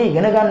හෝඩිය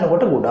ඉගෙන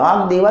ගන්නකොට ගොඩාක්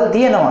දේවල්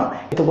තියෙනවා.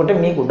 එතකොට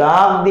මේ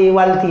ගොඩාක්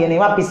දේවල්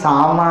තියෙනවා අපි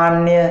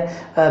සාමාන්‍ය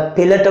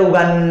පෙළට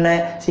උගන්න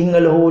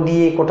සිංහල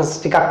හෝඩියේ කොටස්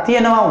ටිකක්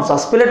තියෙනවා.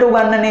 උසස් පෙළට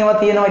උගන්නන ඒවා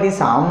තියෙනවා. ඉතින්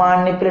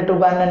සාමාන්‍ය පෙළට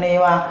උගන්නන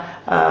ඒවා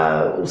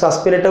උසස්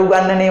පෙළට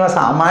උගන්නන ඒවා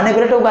සාමාන්‍ය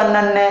පෙළට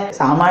උගන්නන්නේ නැහැ.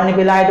 සාමාන්‍ය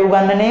පෙළායට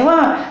උගන්නන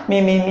ඒවා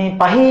මේ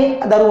පහේ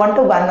දරුවන්ට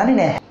උගන්නන්නේ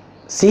නැහැ.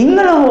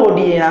 සිංහල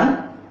හෝඩියේ නම්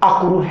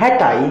අකුරු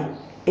 60යි.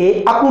 ඒ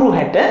අකුරු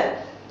 60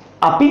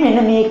 අපි මෙන්න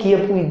මේ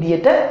කියපු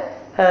විදියට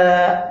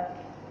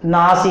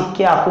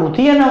නාසික්‍ය අකුරු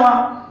තියෙනවා.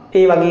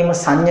 ඒ වගේම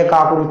සංඥක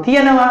අකුරු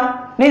තියෙනවා.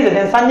 නේද?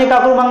 දැන් සංඥක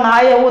අකුරු මම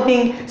ආයෙ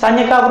හොතින්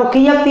සංඥක අකුරු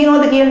කීයක්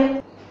තියෙනවද කියලා?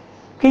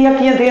 කීයක්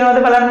තියෙනවද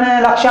බලන්න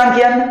ලක්ෂාන්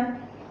කියන්න.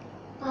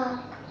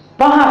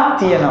 පහක්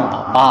තියෙනවා.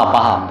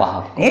 පහ.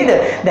 නේද?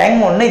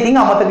 දැන් ඔන්න ඉතින්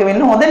අමතක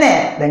වෙන්න හොඳ නෑ.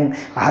 දැන්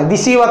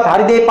හදිසියවත්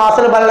හරිදේ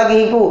පාසල බලලා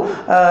ගිහිපු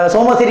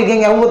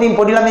සෝමසිරිගෙන් ඇහුවොතින්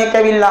පොඩි ළමයෙක්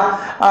ඇවිල්ලා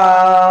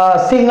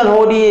සිංහල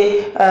හෝඩියේ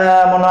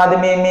මොනවද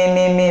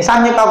මේ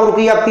සංඥක අකුරු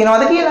කීයක්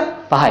තියෙනවද කියලා?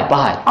 පහයි.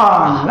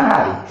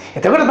 හරි.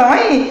 එතකොට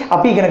තමයි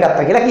අපි ඉගෙන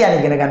ගත්තා කියලා කියන්නේ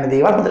ඉගෙන ගන්න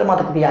දේවල් හොඳට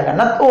මතක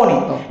තියාගන්නත්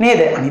ඕනේ.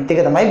 නේද? අනිත් එක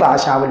තමයි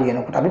භාෂාව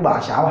ලියනකොට අපි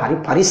භාෂාව හරි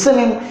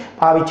පරිස්සමෙන්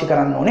පාවිච්චි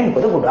කරන්න ඕනේ.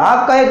 මොකද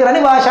ගොඩාක් අය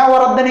කරන්නේ භාෂාව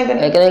වර්ධනය කරන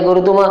එක. ඒකනේ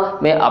ගුරුතුමා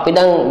මේ අපි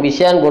දැන්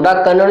විෂයන්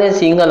ගොඩක් කරනෝනේ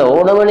සිංහල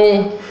ඕනමනේ.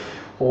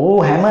 ඕ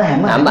හැම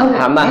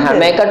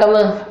එකටම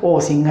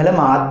සිංහල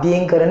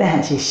මාධ්‍යයෙන් කරන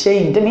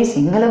ශිෂ්‍යයින්ට මේ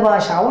සිංහල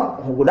භාෂාව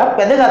ගොඩක්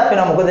වැදගත්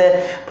වෙනවා. මොකද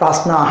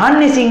ප්‍රශ්න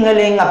අහන්නේ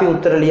සිංහලෙන්, අපි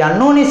උත්තර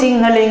ලියන්න ඕනේ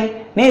සිංහලෙන්.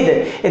 නේද?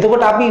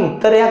 එතකොට අපි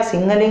උත්තරයක්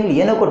සිංහලෙන්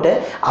ලියනකොට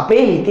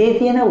අපේ හිතේ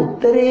තියෙන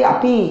උත්තරේ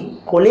අපි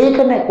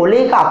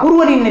කොලයක අකුරු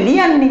වලින්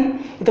ලියන්නේ.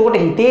 එතකොට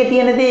හිතේ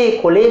තියෙන දේ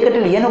කොලයකට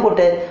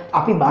ලියනකොට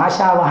අපි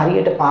භාෂාව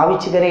හරියට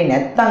පාවිච්චි කරේ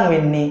නැත්නම්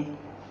වෙන්නේ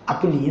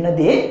අපි ලියන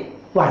දේ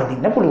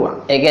වර්ධින්න පුළුවන්.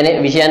 ඒ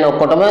කියන්නේ විෂයන්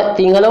ඔක්කොටම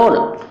සිංහල ඕන.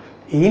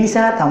 ඒ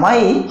නිසා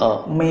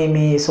තමයි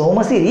මේ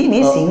සෝමසිරි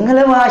මේ සිංහල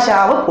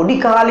භාෂාව පොඩි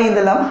කාලේ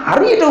ඉඳලම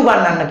හරියට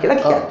උගන්වන්න කියලා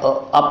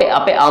කියන්නේ.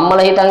 අපේ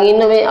අම්මලා හිතන්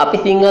ඉන්න මේ අපි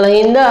සිංහල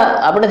හින්දා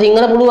අපිට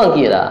සිංහල පුළුවන්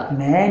කියලා.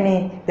 නෑනේ.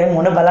 දැන්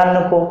මොන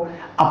බලන්නකෝ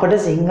අපිට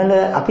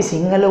අපි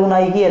සිංහල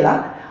උණයි කියලා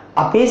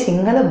අපේ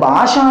සිංහල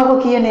භාෂාව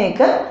කියන එක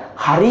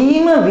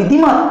හරීම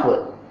විධිමත්ව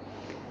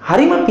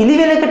හරීම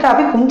පිළිවෙලකට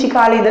අපි පුංචි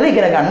කාලේ ඉඳලා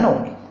ඉගෙන ගන්න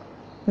ඕනේ.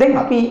 දැන්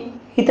අපි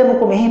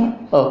හිතමුකෝ මෙහෙම.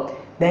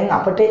 දැන්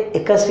අපිට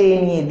එක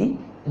ශ්‍රේණියේදී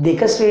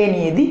දෙක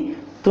ශ්‍රේණියේදී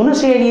තුන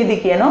ශ්‍රේණියේදී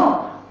කියනවා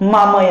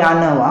මම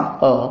යනවා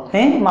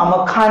මම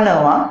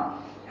කනවා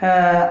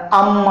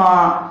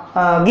අම්මා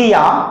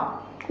ගියා.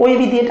 ওই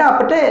විදිහට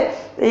අපිට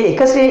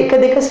එක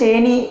දෙක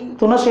ශ්‍රේණි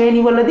තුන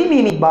ශ්‍රේණි වලදී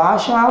මේ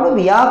භාෂාව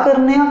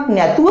ව්‍යාකරණයක්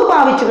නැතුව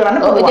පාවිච්චි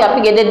කරන්න පුළුවන්. ඔව් අපි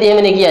ගෙදරදී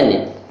එහෙමනේ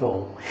කියන්නේ. ඔව්.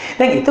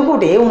 දැන්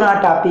එතකොට ඒ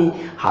වුණාට අපි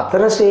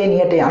හතර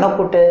ශ්‍රේණියට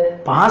යනකොට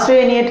පහ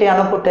ශ්‍රේණියට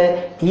යනකොට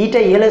ඊට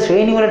ඉහළ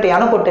ශ්‍රේණි වලට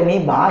යනකොට මේ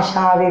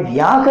භාෂාවේ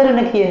ව්‍යාකරණ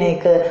කියන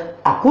එක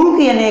අකුරු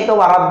කියන එක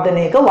වරද්දන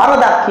එක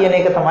වරදක් කියන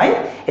එක තමයි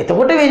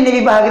එතකොට වෙන්නේ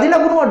විභාගෙදී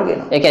ලකුණු අඩු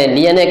වෙනවා. ඒ කියන්නේ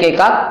ලියන එක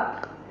එකක්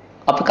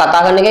අපි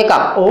කතා කරන එක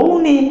එකක්.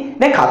 ඕනේ.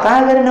 දැන් කතා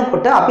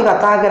කරනකොට අපි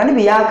කතා කරන්නේ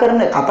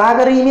ව්‍යාකරණ කතා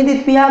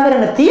කිරීමේදීත්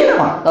ව්‍යාකරණ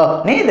තියෙනවා.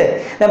 නේද?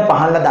 දැන්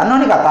පහළලා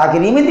දන්නවනේ කතා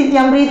කිරීමේදී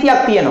යම්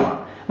රීතියක් තියෙනවා.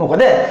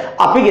 මොකද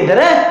අපි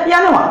ගෙදර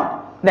යනවා.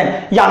 දැන්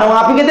යනවා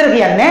අපි ගෙදර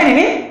කියන්නේ නැහැ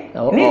නේ.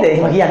 නේද?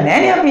 එහෙම කියන්නේ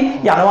නැහැ නේ අපි.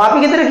 යනවා අපි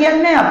ගෙදර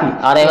කියන්නේ නැහැ අපි.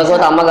 අර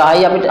ඒකවත් අම්මා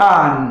ගහයි අපිට.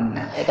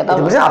 ඒක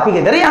තමයි. අපි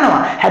ගෙදර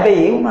යනවා.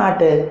 හැබැයි ඒ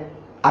වුණාට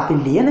අපි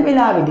ලියන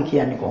වෙලාවේදී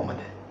කියන්නේ කොහොමද?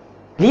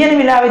 ලියන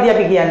වෙලාවේදී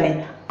අපි කියන්නේ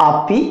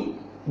අපි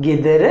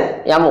ගෙදර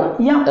යමු.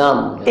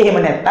 එහෙම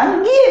නැත්තම්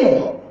ගියමු.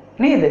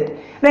 නේද?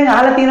 දැන්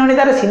අහලා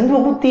තියෙනවනේ අර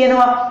සින්දුවකුත්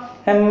තියෙනවා.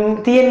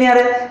 තියෙන්නේ අර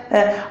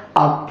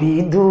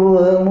අපි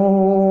දුවමු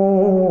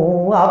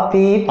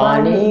අපි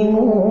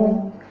පනිමු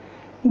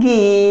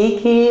ගී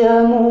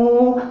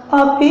කියමු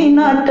අපි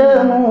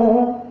නටමු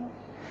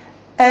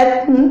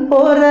ඇත්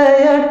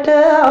පොරයට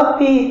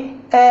අපි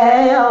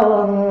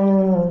ඇයවමු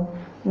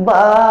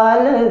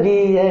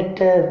බාලවියට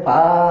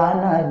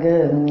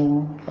පානගමු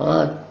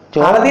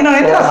චෝදින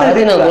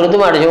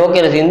ගුරුතුමාට ෂෝක්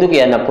කරන සින්දු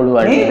කියන්න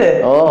පුළුවන්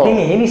නේද? ඉතින්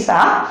ඒ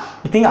නිසා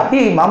ඉතින් අපි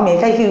මම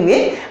මේකයි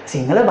කිව්වේ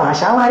සිංහල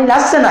භාෂාව හරි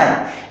ලස්සනයි.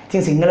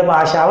 ඉතින් සිංහල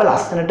භාෂාව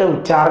ලස්සනට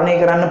උච්චාරණය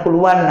කරන්න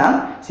පුළුවන් නම්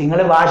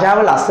සිංහල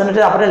භාෂාව ලස්සනට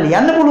අපිට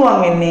ලියන්න පුළුවන්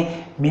වෙන්නේ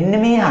මෙන්න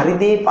මේ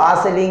හරිදේ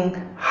පාසලෙන්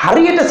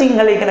හරියට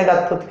සිංහල ඉගෙන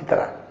ගත්තොත්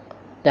විතරයි.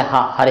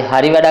 දැන්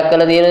හරි වැඩක්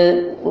කරලා තියෙන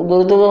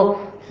ගුරුතුමෝ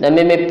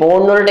දැන් මේ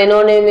ෆෝන් වලට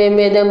එනෝනේ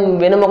මේ දැන්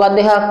වෙන මොකක්ද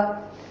එකක්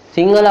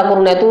සිංහල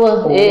අකුරු නැතුව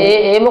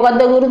ඒ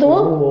මොකක්ද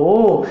ගුරුතුමෝ?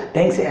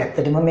 දැන්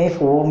ඇත්තටම මේ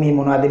මේ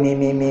මොනවද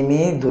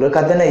මේ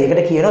දුරකථන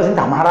ඒකට කියනවා ඉතින්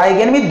සමහර අය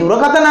කියන්නේ මේ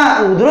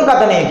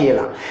දුරකථනය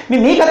කියලා.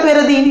 මේකත්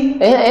වැරදීනේ.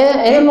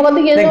 ඒ මොකද්ද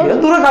කියන්නේ?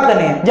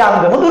 දුරකථනය.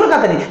 ජංගම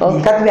දුරකථනය.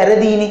 මේකත්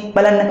වැරදීනේ.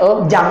 බලන්න.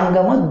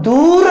 ජංගම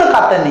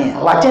දුරකථනය.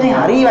 වචනේ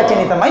හරි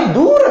වචනේ තමයි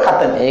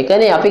දුරකථනය.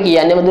 ඒකනේ අපි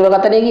කියන්නේම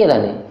දුරකථනය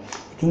කියලානේ.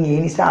 ඉතින් ඒ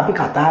නිසා අපි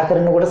කතා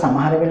කරනකොට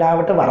සමහර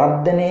වෙලාවට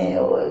වරද්දනේ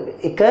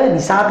එක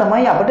නිසා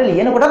තමයි අපිට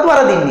ලියනකොටත්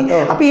වරදින්නේ.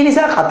 අපි ඒ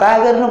නිසා කතා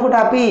කරනකොට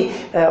අපි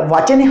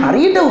වචනේ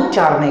හරියට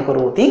උච්චාරණය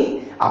කරොත්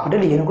අපිට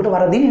ලියනකොට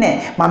වරදින්නේ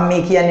නැහැ. මම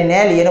මේ කියන්නේ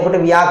නෑ ලියනකොට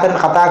ව්‍යාකරණ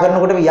කතා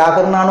කරනකොට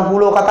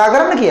ව්‍යාකරණානුකූලව කතා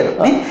කරන්න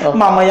කියලා. නේ?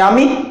 මම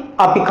යමි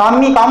අපි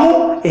කමු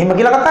එහෙම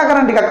කියලා කතා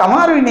කරන්න ටිකක්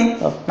අමාරුයිනේ.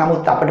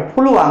 නමුත් අපිට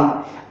පුළුවන්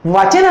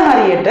වචන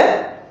හරියට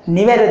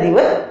නිවැරදිව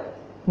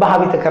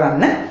භාවිත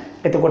කරන්න.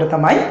 එතකොට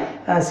තමයි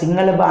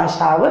සිංහල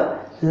භාෂාව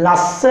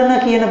ලස්සන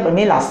කියන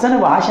මේ ලස්සන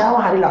භාෂාව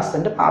හරි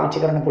ලස්සනට පාවිච්චි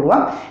කරන්න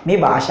පුළුවන්. මේ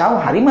භාෂාව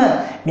හරිම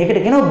මේකට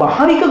කියනවා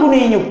භාවික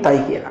ගුණයෙන් යුක්තයි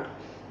කියලා.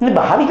 මේ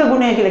භාවික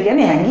ගුණය කියලා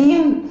කියන්නේ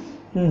හැඟීම්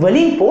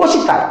වලින්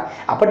පෝෂිතයි.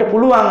 අපිට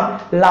පුළුවන්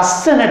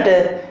ලස්සනට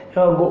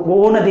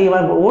ඕන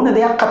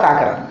දෙයක් කතා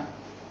කරන්න.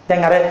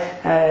 දැන් අර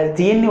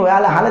තියෙන්නේ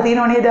ඔයාලා අහලා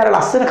තියෙනව නේද අර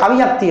ලස්සන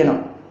කවියක් තියෙනවා.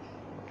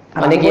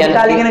 අනේ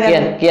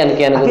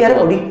කියන්න අපි අර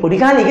පොඩි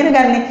කාලේ ඉගෙන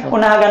ගන්නේ.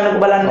 ඔන්න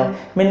අහගන්නකෝ බලන්න.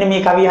 මෙන්න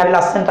මේ කවිය හරි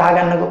ලස්සනට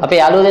අහගන්නකෝ. අපේ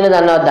යාළුවෝ දෙන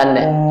දන්නවද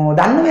දන්නේ නැහැ.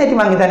 දන්නව ඇති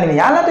මං හිතන්නේ මේ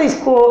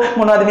යාළුවාට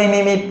මොනවද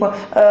මේ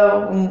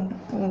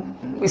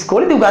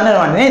ඉස්කෝලේදී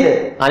උගන්වනව නේද?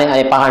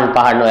 අනේ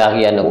පහන් ඔයා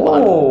කියන්නකෝ.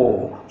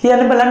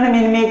 කියන්න බලන්න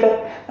මෙන්න මේක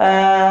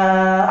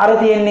අර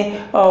තියෙන්නේ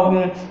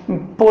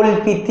පොල්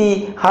පිටි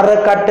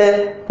හරකට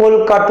පොල්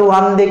කටු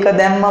හම් දෙක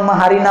දැම්මම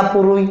හරි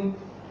නපුරුයි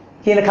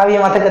කියන කවිය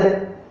මතකද?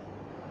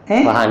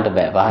 පහන්ට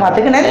බෑ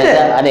මතක නැද්ද?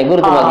 අනේ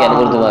ගුරුතුමා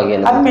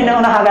කියන්නේ. අපි මෙන්න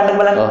ඕන අහගන්න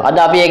බලන්න. අද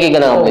අපි ඒක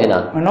ඉගෙන ගමු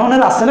එහෙනම්. මොන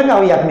ලස්සන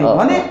කවියක් මේක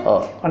හොඳේ.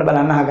 ඔන්න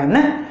බලන්න අහගන්න.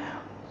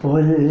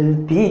 පොල්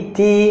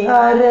පිටි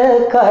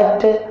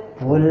හරකට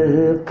පොල්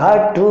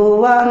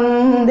කටුවන්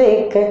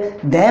දෙක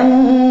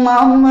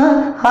දැම්මම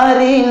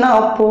හරි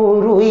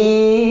නපුරුයි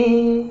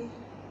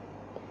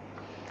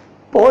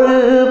පොල්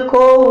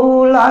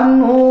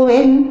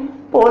කොහුලන්ුවෙන්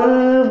පොල්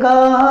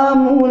ගා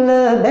මුල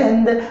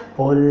බැඳ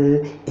පොල්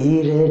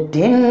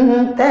ඉරටින්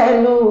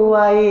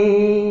තැළුවයි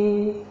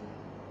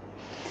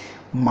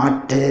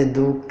මට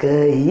දුක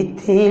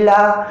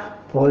හිතිලා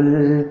පොල්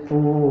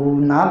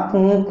පුනක්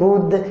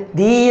කුද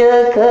දිය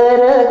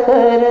කර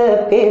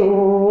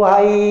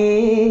පෙව්වයි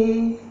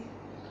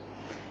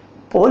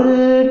පොල්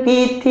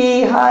පිටි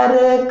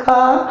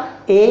හරකා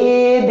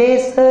ඒ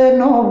දෙස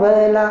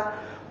නොබලා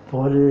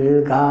පොල්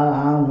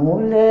ගා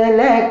මුල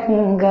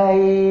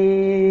läක්ගයි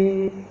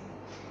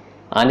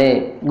අනේ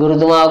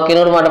ගුරුතුමා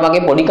කියනකොට මට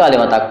මගේ පොඩි කාලේ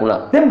මතක් වුණා.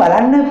 දැන්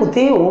බලන්න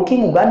පුතේ ඕකෙන්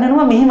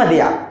උගන්වනවා මෙහෙම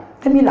දෙයක්.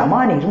 දැන් මේ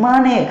ළමා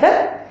නිර්මාණයක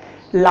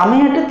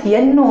ළමයට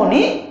තියෙන්න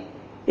ඕනේ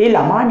ඒ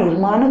ළමා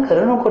නිර්මාණ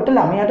කරනකොට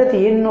ළමයට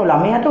තියෙන්න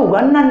ළමයට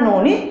උගන්වන්න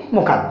ඕනේ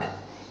මොකද්ද?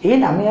 ඒ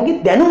ළමයාගේ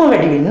දැනුම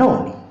වැඩි වෙන්න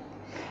ඕනේ.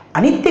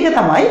 අනිත් එක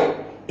තමයි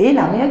ඒ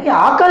ළමයාගේ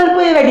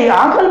ආකල්පය වැඩි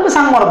ආකල්ප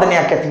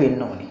සංවර්ධනයක් ඇති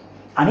වෙන්න ඕනේ.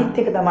 අනිත්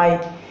එක තමයි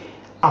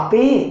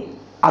අපේ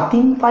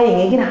අතින් පයින්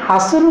ඒ කියන්නේ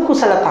හසුරු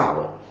කුසලතාව.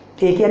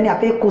 ඒ කියන්නේ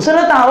අපේ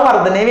කුසලතාව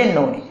වර්ධනය වෙන්න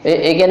ඕනේ.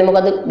 ඒ කියන්නේ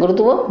මොකද්ද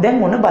ගුරුතුමෝ? දැන්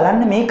මොන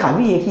බලන්න මේ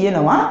කවියේ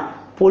කියනවා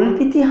පොල්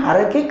පිටි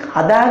හරකෙක්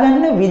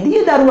හදාගන්න විදිය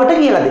දරුවට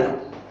කියලා දෙනවා.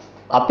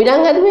 අපි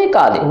නම් හැදුවේ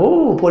කාලේ.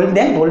 ඔව්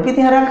දැන් පොල්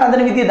පිටි හරක්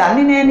හදන විදිය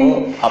දන්නේ නැහනේ.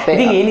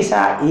 ඉතින් ඒ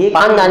නිසා ඒ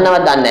පහන්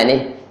දන්නවත් දන්නේ නැහනේ.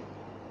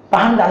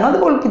 පහන් දන්නවද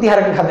පොල් පිටි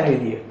හරකෙක් හදන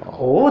විදිය?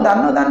 ඕ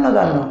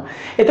දන්නවා.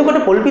 එතකොට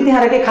පොල් පිටි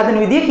හරකෙක් හදන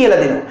විදිය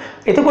කියලා දෙනවා.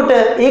 එතකොට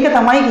ඒක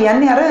තමයි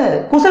කියන්නේ අර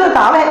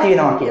කුසලතාව ඇති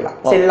වෙනවා කියලා.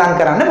 සෙල්ලම්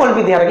කරන්න පොල්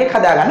පිටි හරකෙක්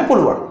හදාගන්න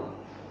පුළුවන්.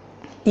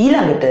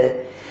 ඊළඟට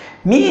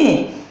මේ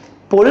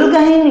පොල්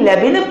ගහෙන්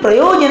ලැබෙන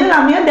ප්‍රයෝජන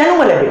ළමයා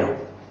දැනුම ලැබෙනවා.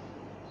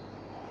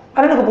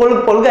 අරනක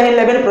පොල් ගහෙන්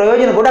ලැබෙන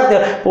ප්‍රයෝජන ගොඩක්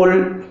පොල්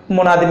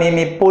මොනවාද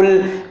මේ පොල්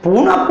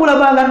පුණක්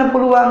ලබා ගන්න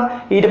පුළුවන්.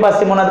 ඊට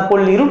පස්සේ මොනවාද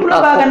පොල් ඉරුපු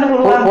ලබා ගන්න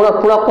පුළුවන්.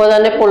 පුණක්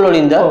හොදන්නේ පොල්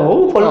වලින්ද?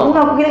 ඔව් පොල්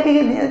පුණක්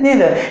කියන්නේ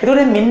නේද?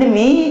 ඒතකොට මෙන්න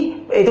මේ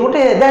ඒකට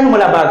දැනුම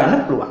ලබා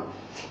ගන්න පුළුවන්.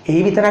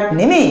 ඒ විතරක්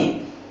නෙමෙයි.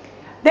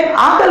 දැන්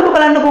ආකල්ප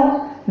බලන්නකෝ.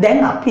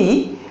 දැන් අපි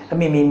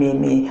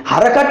මේ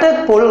හරකට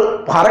පොල්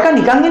හරක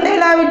නිකන් ඉන්න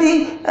වෙලාවෙදී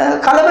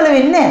කලබල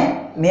වෙන්නේ නැහැ.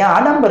 මෙයා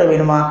ආඩම්බර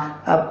වෙනවා.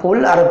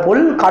 පොල් අර පොල්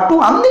කටු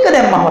අන්දික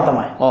දැම්මම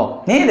තමයි. ඔව්.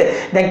 නේද?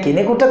 දැන්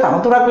කෙනෙකුට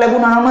තනතුරක්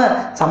ලැබුණාම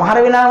සමහර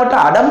වෙලාවට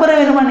ආඩම්බර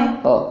වෙනවනේ.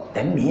 ඔව්.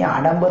 දැන් මේ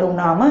ආඩම්බර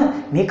වුණාම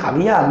මේ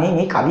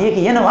කවිය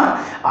කියනවා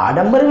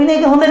ආඩම්බර වෙන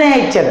එක හොඳ නෑ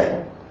එච්චර.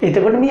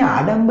 එතකොට මේ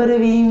ආඩම්බර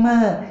වීම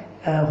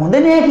හොඳ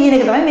නෑ කියන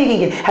එක තමයි මේකෙන්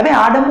කියන්නේ. හැබැයි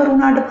ආඩම්බර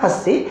වුණාට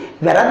පස්සේ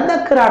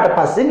වැරද්දක් කරාට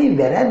පස්සේ මේ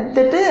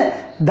වැරද්දට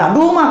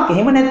දඬුවමක්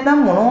එහෙම නැත්නම්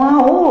මොනවා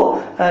හෝ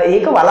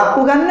ඒක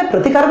වළක්ව ගන්න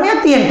ප්‍රතිකර්මයක්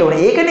තියෙන්න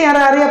ඕනේ. ඒකනේ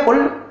අර පොල්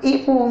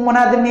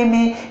මොනවාද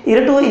මේ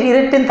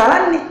ඉරටෙන්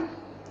තලන්නේ.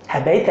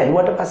 හැබැයි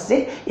තැළුවට පස්සේ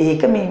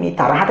ඒක මේ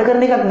තරහට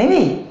කරන එකක්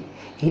නෙවෙයි.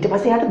 ඊට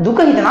පස්සේ යාට දුක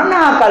හිතන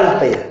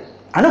ආකල්පය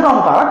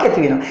අනුකම්පාවක්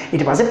ඇති වෙනවා.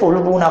 ඊට පස්සේ පොල්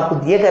පුණක්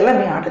පුදිය කරලා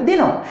මෙයාට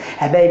දෙනවා.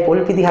 හැබැයි පොල්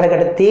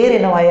පිටිහරකට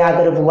තේරෙනවා යා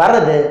කරපු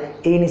වරද.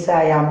 ඒ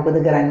නිසා යා මොකද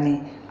කරන්නේ?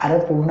 අර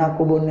පුණක්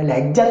බොන්න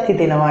ලැජ්ජත්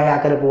හිතෙනවා යා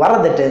කරපු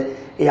වරදට.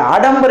 ඒ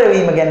ආඩම්බර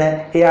වීම ගැන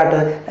එයාට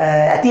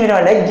ඇති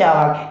වෙනවා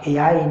ලැජ්ජාවක්.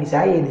 එයා ඒ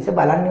නිසා ඒ දිස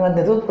බලන්නේවත්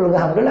නැතුව පොල්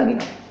ගහමුඩ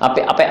ලගිනවා.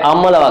 අපේ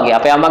අම්මලා වගේ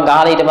අපේ අම්මා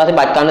ගහලා ඊට පස්සේ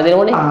බත් කන්න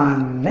දෙනවනේ.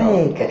 අන්න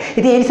ඒක.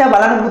 ඉතින් ඒ නිසා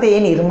බලන්න පුතේ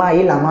මේ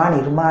ළමා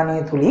නිර්මාණය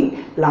තුලින්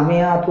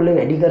ළමයා තුල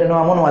වැඩි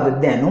කරනවා මොනවද?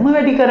 දැනුම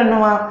වැඩි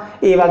කරනවා.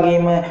 ඒ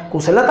වගේම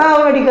කුසලතාව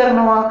වැඩි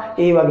කරනවා.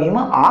 ඒ වගේම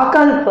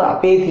ආකල්ප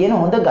අපේ තියෙන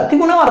හොඳ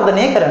ගතිගුණ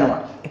වර්ධනය කරනවා.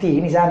 ඉතින්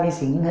ඒ නිසා මේ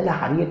සිංහල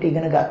හරියට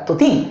ඉගෙන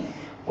ගත්තොත්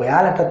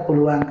ඔයාලටත්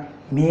පුළුවන්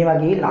මේ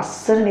වගේ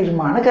ලස්සන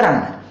නිර්මාණ කරන්න.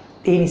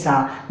 ඒ නිසා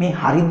මේ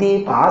හරිදේ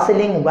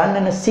පාසලෙන්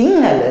උගන්වන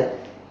සිංහල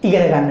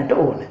ඉගෙන ගන්නට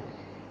ඕන.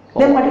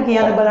 දැන් මට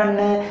කියන්න බලන්න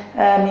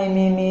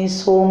මේ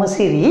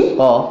සෝමසිරි.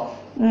 ඔව්.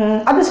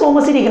 අද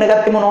සෝමසිරි ඉගෙන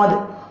ගත්තේ මොනවද?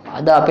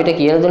 අද අපිට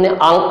කියලා දුන්නේ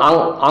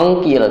අං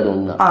කියලා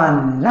දුන්නා.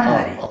 අන්න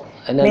හරි.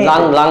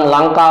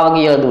 ලංකාව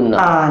කියලා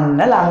දුන්නා.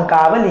 අන්න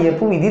ලංකාව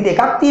ලියපු විදි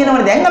දෙකක්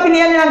තියෙනවනේ. දැන් අපි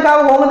ලියන්නේ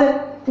ලංකාව කොහොමද?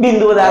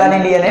 බින්දුව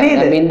දාලානේ ලියන්නේ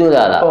නේද? බින්දුව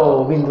දාලා.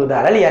 ඔව් බින්දුව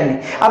දාලා ලියන්නේ.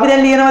 අපි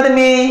දැන් ලියනවද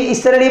මේ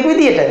ඉස්සර ලියපු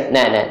විදියට?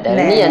 නෑ දැන්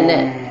ලියන්නේ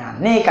නෑ.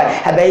 ඒකයි.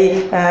 හැබැයි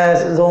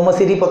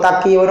සෝමසිරි පොතක්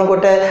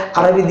කියවනකොට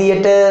අර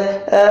විදියට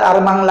අර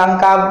මං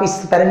ලංකාව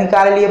පැරණි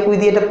කාලේ ලියපු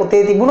විදියට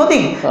පොතේ තිබුණොත්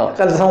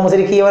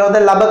සෝමසිරි කියවනවද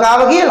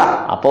ලබකාව කියලා?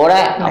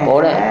 අපෝරෑ.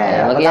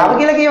 ලබකාව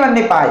කියලා කියවන්න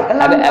එපා.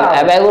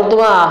 හැබැයි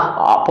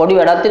ගුරුතුමා පොඩි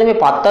වැඩක් තියෙන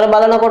මේ පත්තර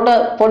බලනකොට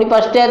පොඩි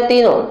ප්‍රශ්නයක්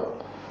තියෙනවා.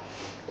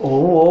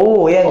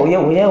 ඔය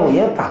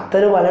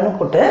පත්තර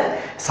බලනකොට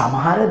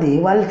සමහර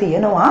දේවල්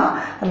තියෙනවා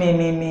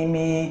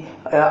මේ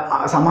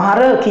සමහර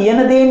කියන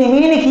දේ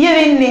නෙමෙයිනේ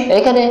කියවෙන්නේ.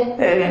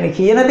 ඒකනේ.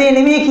 කියන දේ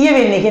නෙමෙයි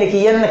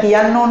කියවෙන්නේ.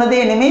 කියන්න ඕන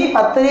දේ නෙමෙයි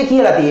පත්තරේ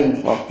කියලා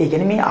තියෙන්නේ. ඒ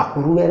කියන්නේ මේ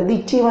අකුරු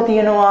වැරදිච්ච ඒවා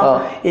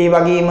තියෙනවා. ඒ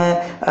වගේම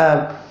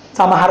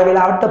සමහර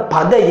වෙලාවට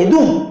පද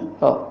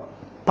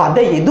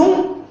යෙදුම්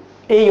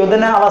ඒ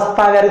යොදන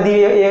අවස්ථා වැරදි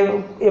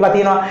ඒවා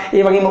තියෙනවා.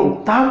 ඒ වගේම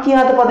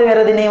උත්තාක්‍යාත පද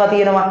වැරදින ඒවා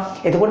තියෙනවා.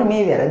 එතකොට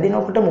මේ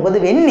වැරදිනකොට මොකද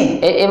වෙන්නේ?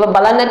 ඒව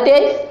බලන්නේ නැත්තේ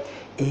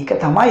ඒක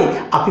තමයි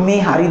අපි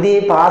මේ හරිදේ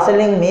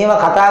පාසලෙන් මේවා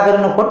කතා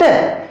කරනකොට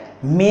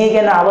මේ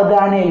ගැන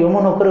අවධානය යොමු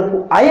නොකරපු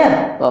අය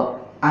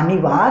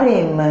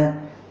අනිවාර්යයෙන්ම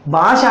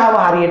භාෂාව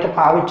හරියට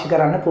පාවිච්චි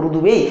කරන්න පුරුදු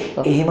වෙයි.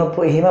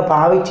 එහෙම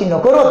පාවිච්චි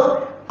නොකරොත්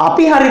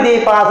අපි හරිදේ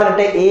පාසලට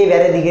ඒ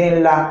වැරදි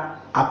ගෙනල්ලා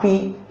අපි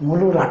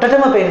මුළු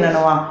රටටම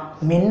පෙන්නනවා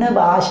මෙන්න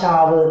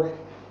භාෂාව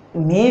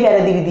මේ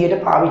වැරදි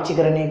විදියට පාවිච්චි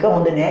කරන එක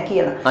හොඳ නෑ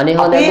කියලා. අනේ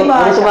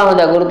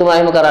ගුරුතුමා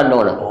එහෙම කරන්න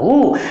ඕන.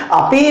 ඔව්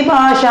අපේ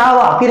භාෂාව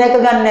අපි රැක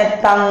ගන්න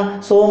නැත්නම්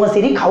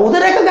සෝමසිරි කවුද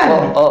රැකගන්නේ?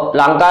 ඔව්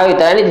ලංකාවේ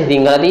විතරනේ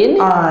සිංහල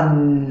තියෙන්නේ. අන්න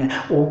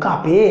ඕක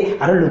අපේ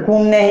අර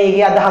ලුකුන්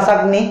නැහිගේ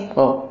අදහසක් නේ.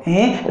 ඔව්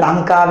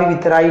ලංකාවේ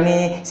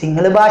විතරයිනේ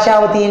සිංහල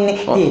භාෂාව තියෙන්නේ.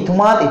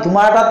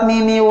 එතුමාටත්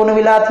මේ ඕන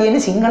වෙලා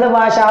තියෙන්නේ සිංහල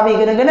භාෂාව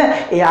ඉගෙනගෙන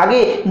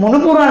එයාගේ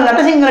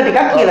මුණුපුරන්ලට සිංහල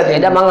ටිකක් කියලා දෙන්න.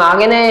 එදා මං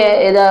ආගෙන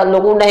එදා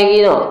ලොකුන් නැහැ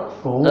කියනවා.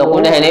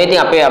 ලොකුන් නැහැ නෙවෙයි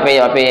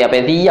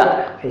අපේ සීයා.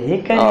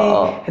 ඒකනේ.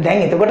 දැන්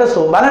එතකොට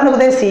බලන්නකො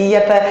දැන්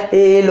 100ට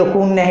ඒ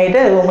ලොකුන් නැහෙට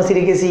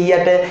රෝමසිරිගේ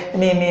 100ට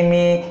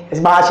මේ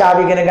භාෂාව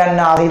ඉගෙන ගන්න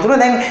ආසයි. ඒතර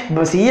දැන්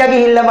 100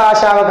 ගිහිල්ලා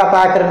භාෂාව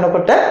කතා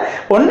කරනකොට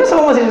ඔන්න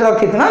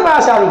සෝමසිරිට හිතනවා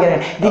භාෂාව ඉගෙන.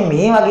 ඉතින්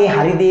මේ වගේ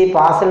හරිදේ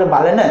පාසල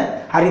බලන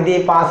හරිදේ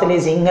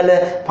පාසලේ සිංහල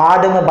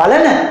පාඩම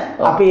බලන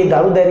අපේ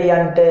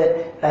දරුදරියන්ට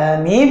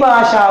මේ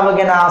භාෂාව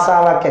ගැන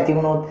ආසාවක් ඇති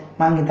වුණොත්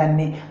මං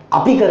හිතන්නේ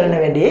අපි කරන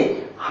වැඩේ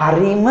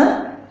හරීම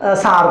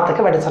සාර්ථක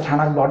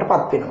වැඩසටහනක් බවට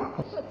පත් වෙනවා.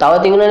 තව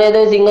තිබුණා නේද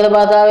සිංහල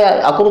භාෂාවේ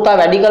අකුරුතා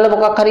වැඩි කරලා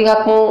මොකක් හරි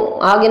එකක්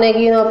ආගෙන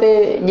කියන අපේ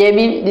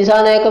ජේ.බී.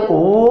 දිසානායක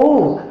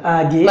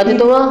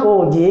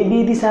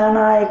ජේ.බී.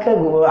 දිසානායක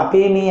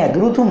අපේ මේ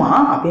අදුරුතුමා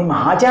අපේ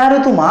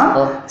මහාචාර්යතුමා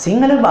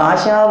සිංහල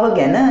භාෂාව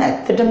ගැන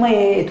ඇත්තටම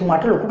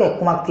එතුමාට ලොකු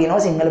කැක්කුමක්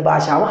තියෙනවා සිංහල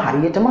භාෂාව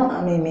හරියටම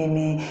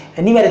මේ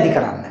නිවැරදි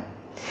කරන්න.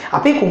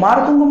 අපේ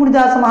කුමාරතුංග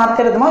මුනිදාස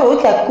මහත්තයාට තමයි ওই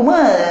කැක්කුම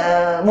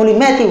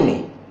මුලින්ම ඇති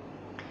වුණේ.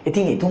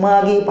 ඉතින්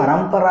එතුමාගේ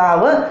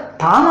පරම්පරාව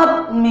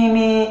තාමත්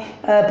මේ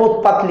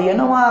පොත්පත්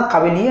ලියනවා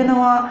කවි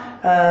ලියනවා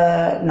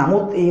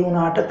නමුත් ඒ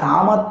වුණාට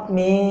තාමත්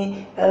මේ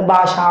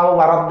භාෂාව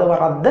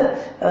වරද්ද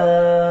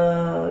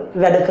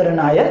වැඩ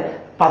කරන අය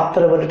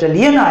පත්‍රවලට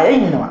ලියන අය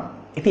ඉන්නවා.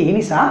 ඉතින් ඒ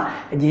නිසා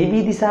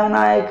ජේ.බී.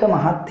 දිසානායක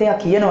මහත්තයා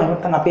කියනවා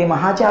නැත්නම් අපේ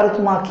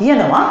මහාචාර්යතුමා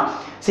කියනවා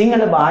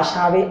සිංහල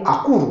භාෂාවේ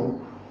අකුරු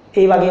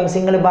ඒ වගේම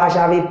සිංහල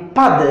භාෂාවේ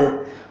පද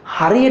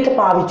හරියට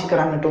පාවිච්චි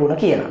කරන්නට ඕන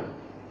කියලා.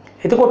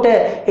 එතකොට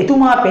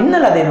එතුමා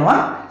පෙන්නලා දෙනවා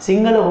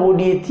සිංහල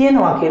හෝඩියේ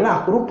තියෙනවා කියලා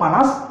අකුරු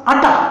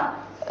 58ක්.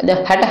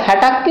 දැන්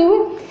 60ක්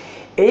කිව්වේ?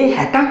 ඒ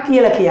 60ක්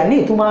කියලා කියන්නේ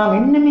එතුමා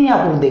මෙන්න මේ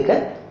අකුරු දෙක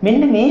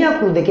මෙන්න මේ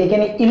අකුරු දෙක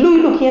කියන්නේ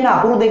ඉලු කියන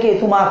අකුරු දෙක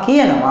එතුමා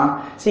කියනවා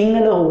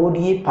සිංහල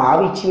හෝඩියේ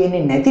පාවිච්චි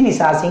වෙන්නේ නැති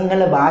නිසා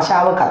සිංහල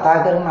භාෂාව කතා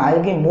කරන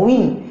අයගේ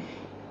මුවින්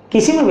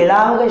කිසිම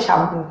වෙලාවක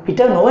පිට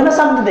නොවන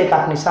ශබ්ද දෙකක්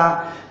නිසා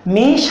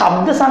මේ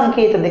ශබ්ද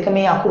සංකේත දෙක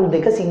මේ අකුරු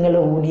දෙක සිංහල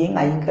හෝඩියෙන්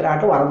අයින්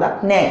කරාට වරදක්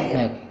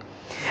නැහැ.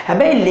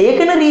 හැබැයි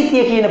ලේඛන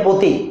රීතිය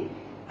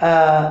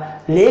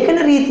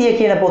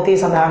කියන පොතේ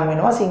සඳහන්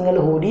වෙනවා සිංහල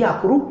හෝඩිය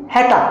අකුරු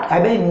 60ක්.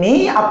 හැබැයි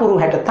මේ අකුරු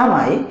 60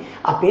 තමයි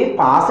අපේ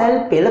පාසල්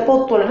පෙළ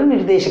පොත්වලට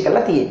නිර්දේශ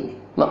කරලා තියෙන්නේ.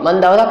 මම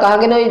දවසක්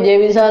අහගෙන ওই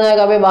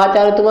ජේවිසානායක අපේ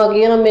මහාචාර්යතුමා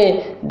කියන මේ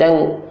දැන්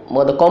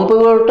මොකද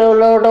කම්පියුටර්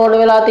වලට ඕන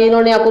වෙලා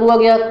තියෙනෝනේ අකුරු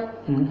වගේක්.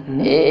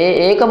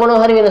 ඒක මොන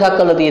හරි වෙනසක්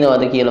කරලා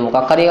තියෙනවද කියලා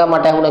මොකක් හරි එකක්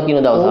මට අහුණා කියන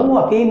දවසක්. ඔව්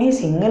අපේ මේ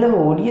සිංහල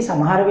හෝඩිය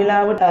සමහර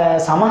වෙලාවට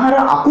සමහර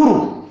අකුරු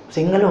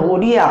සිංහල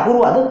හෝඩියේ අකුරු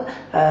අද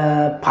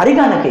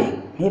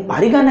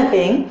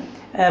පරිගණකයෙන්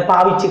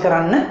පාවිච්චි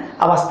කරන්න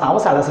අවස්ථාව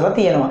සලසලා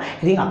තියෙනවා.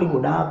 ඉතින් අපි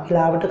ගොඩාක්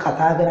වෙලාවට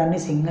කතා කරන්නේ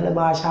සිංහල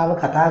භාෂාව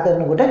කතා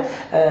කරනකොට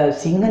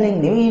සිංහලෙන්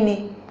නෙවෙයිනේ.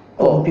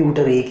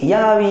 කොම්පියුටරේ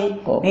කියාවි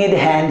නේද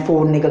හෑන්ඩ්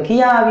ෆෝන් එක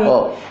කියාවි.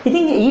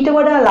 ඉතින් ඊට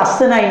වඩා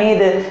ලස්සනයි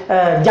නේද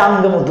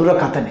ජංගම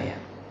දුරකථනය.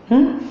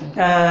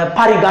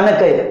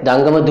 පරිගණකය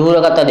ජංගම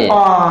දුරකථනය.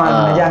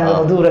 ජංගම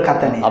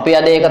දුරකථනය. අපි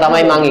අද ඒක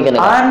තමයි මම ඉගෙන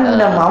ගන්නේ. අන්න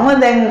මම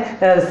දැන්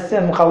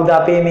කවුද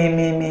අපේ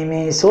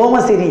මේ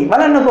සෝමසිරි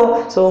බලන්නකෝ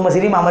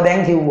සෝමසිරි මම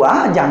දැන් කිව්වා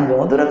ජංගම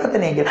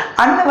දුරකථනය කියලා.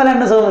 අන්න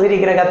බලන්න සෝමසිරි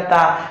ඉගෙන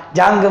ගත්තා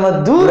ජංගම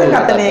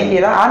දුරකථනය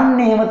කියලා. අන්න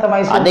එහෙම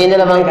තමයි අද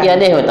ඉඳලා මම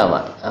කියන්නේ එහෙම තමයි.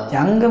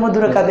 ජංගම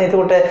දුරකථනය.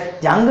 එතකොට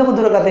ජංගම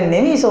දුරකථනය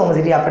නෙවෙයි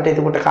සෝමසිරි අපිට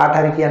එතකොට කාට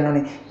හරි කියන්න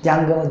ඕනේ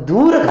ජංගම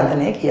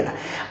දුරකථනය කියලා.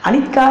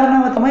 අනිත්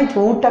කාරණාව තමයි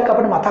චූට්ටක්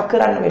අපිට මතක්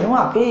කරන්න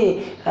වෙනවා අපේ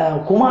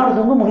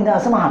කුමාරතුංග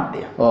මුනිදාස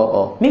මහත්තයා.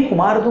 මේ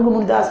කුමාරතුංග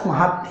මුනිදාස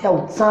මහත්තයා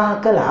උත්සාහ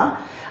කළා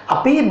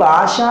අපේ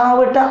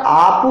භාෂාවට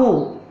ආපු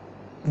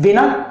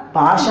වෙනත්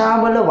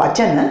භාෂාවල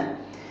වචන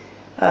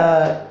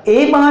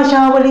ඒ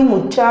භාෂාවලින්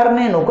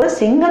උච්චාරණය නොකර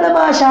සිංහල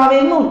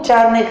භාෂාවෙන්ම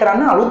උච්චාරණය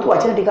කරන්න අලුත්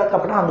වචන ටිකක්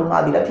අපිට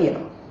හඳුන්වා දීලා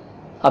තියෙනවා.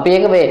 අපි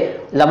ඒක මේ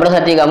ලබන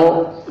සතිය ගමු.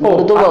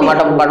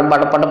 මට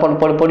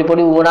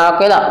පොඩි උවමනාවක්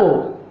වෙලා.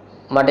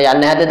 මට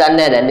යන්න හැද දන්නේ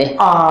නැහැ දැන් නේ.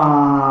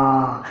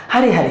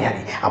 හරි.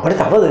 අපිට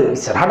තව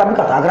ඉස්සරහට අපි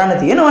කතා කරන්න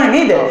තියෙනවනේ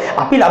නේද?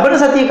 අපි ලබන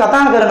සතියේ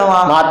කතා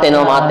කරනවා. මාත්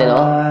එනවා.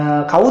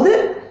 කවුද?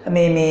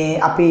 මේ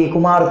අපේ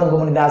කුමාරතුංග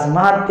මුනිදාස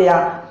මහත්තයා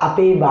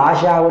අපේ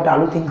භාෂාවට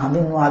අලුතින්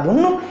හඳුන්වා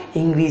දුන්නු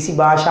ඉංග්‍රීසි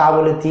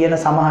භාෂාවල තියෙන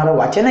සමහර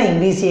වචන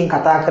ඉංග්‍රීසියෙන්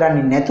කතා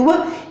කරන්නේ නැතුව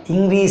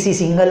ඉංග්‍රීසි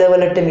සිංහල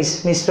වලට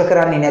මිශ්‍ර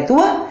කරන්නේ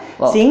නැතුව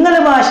සිංහල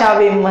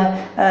භාෂාවෙන්ම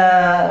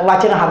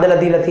වචන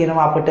හදලා දීලා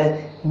තියෙනවා අපිට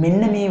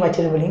මෙන්න මේ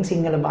වචන වලින්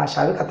සිංහල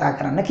භාෂාවේ කතා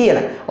කරන්න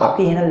කියලා.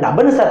 අපි එහෙනම්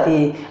ලබන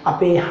සතියේ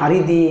අපේ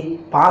හරිදී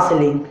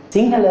පාසලෙන්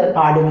සිංහල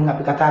පාඩමෙන්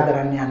අපි කතා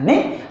කරන්න යන්නේ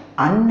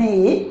අන්න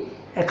ඒ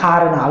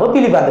කාරණාව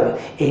පිළිබඳව.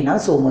 එහෙනම්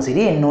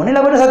සෝමසිරි එන්න ඕනේ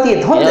ලබන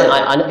සතියේත්. හොඳ.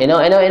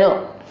 එනවා.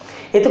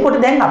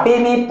 එතකොට දැන් අපේ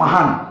මේ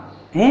පහන්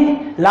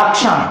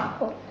ලක්ෂණ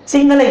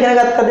සිංහල ඉගෙන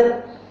ගත්තද?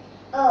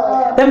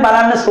 දැන්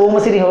බලන්න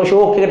සෝමසිරි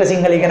ෂෝක් එකට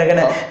සිංහල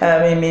ඉගෙනගෙන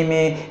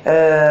මේ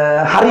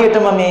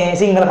හරියටම මේ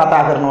සිංහල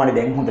කතා කරනවානේ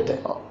දැන් හොඳට.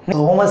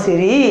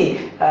 සෝමසිරි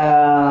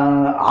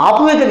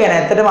ආපු එක ගැන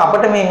ඇත්තටම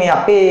අපිට මේ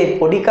අපේ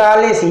පොඩි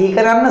කාලේ සිහි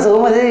කරන්න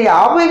සෝමසිරි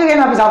ආපු එක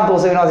ගැන අපි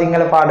සන්තෝෂ වෙනවා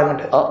සිංහල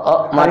පාඩමට.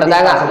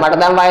 මට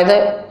දැන් වයස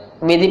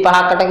විදි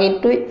 5කට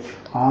කිට්ටුයි.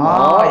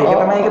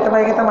 ඒක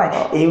තමයි.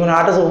 ඒ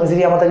වුණාට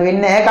සෝමසිරි අමතක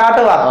වෙන්නේ නැහැ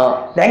කාටවත්.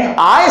 දැන්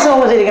ආයෙ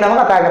සෝමසිරි ගැනම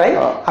කතා කරයි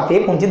අපේ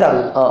පුංචි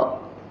දරුවෝ.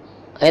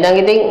 එහෙනම්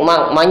ඉතින්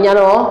මං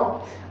යනවා.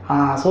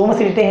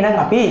 සෝමසිරිට එහෙනම්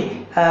අපි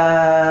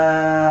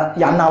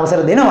යන්න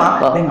අවසර දෙනවා.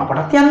 දැන්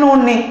අපටත් යන්න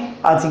ඕනේ.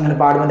 සිංහල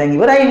පාඩම දැන්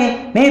ඉවරයිනේ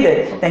නේද?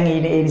 දැන්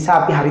ඒ නිසා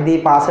අපි හරිදී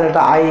පාසලට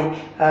ආයේ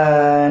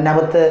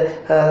නැවත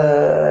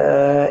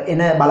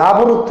එන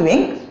බලාපොරොත්තුෙන්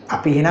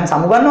අපි එහෙනම්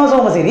සමුගන්නවා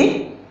සෝමසිරි.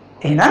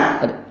 එහෙනම්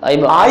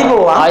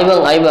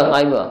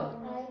අයිබෝවන්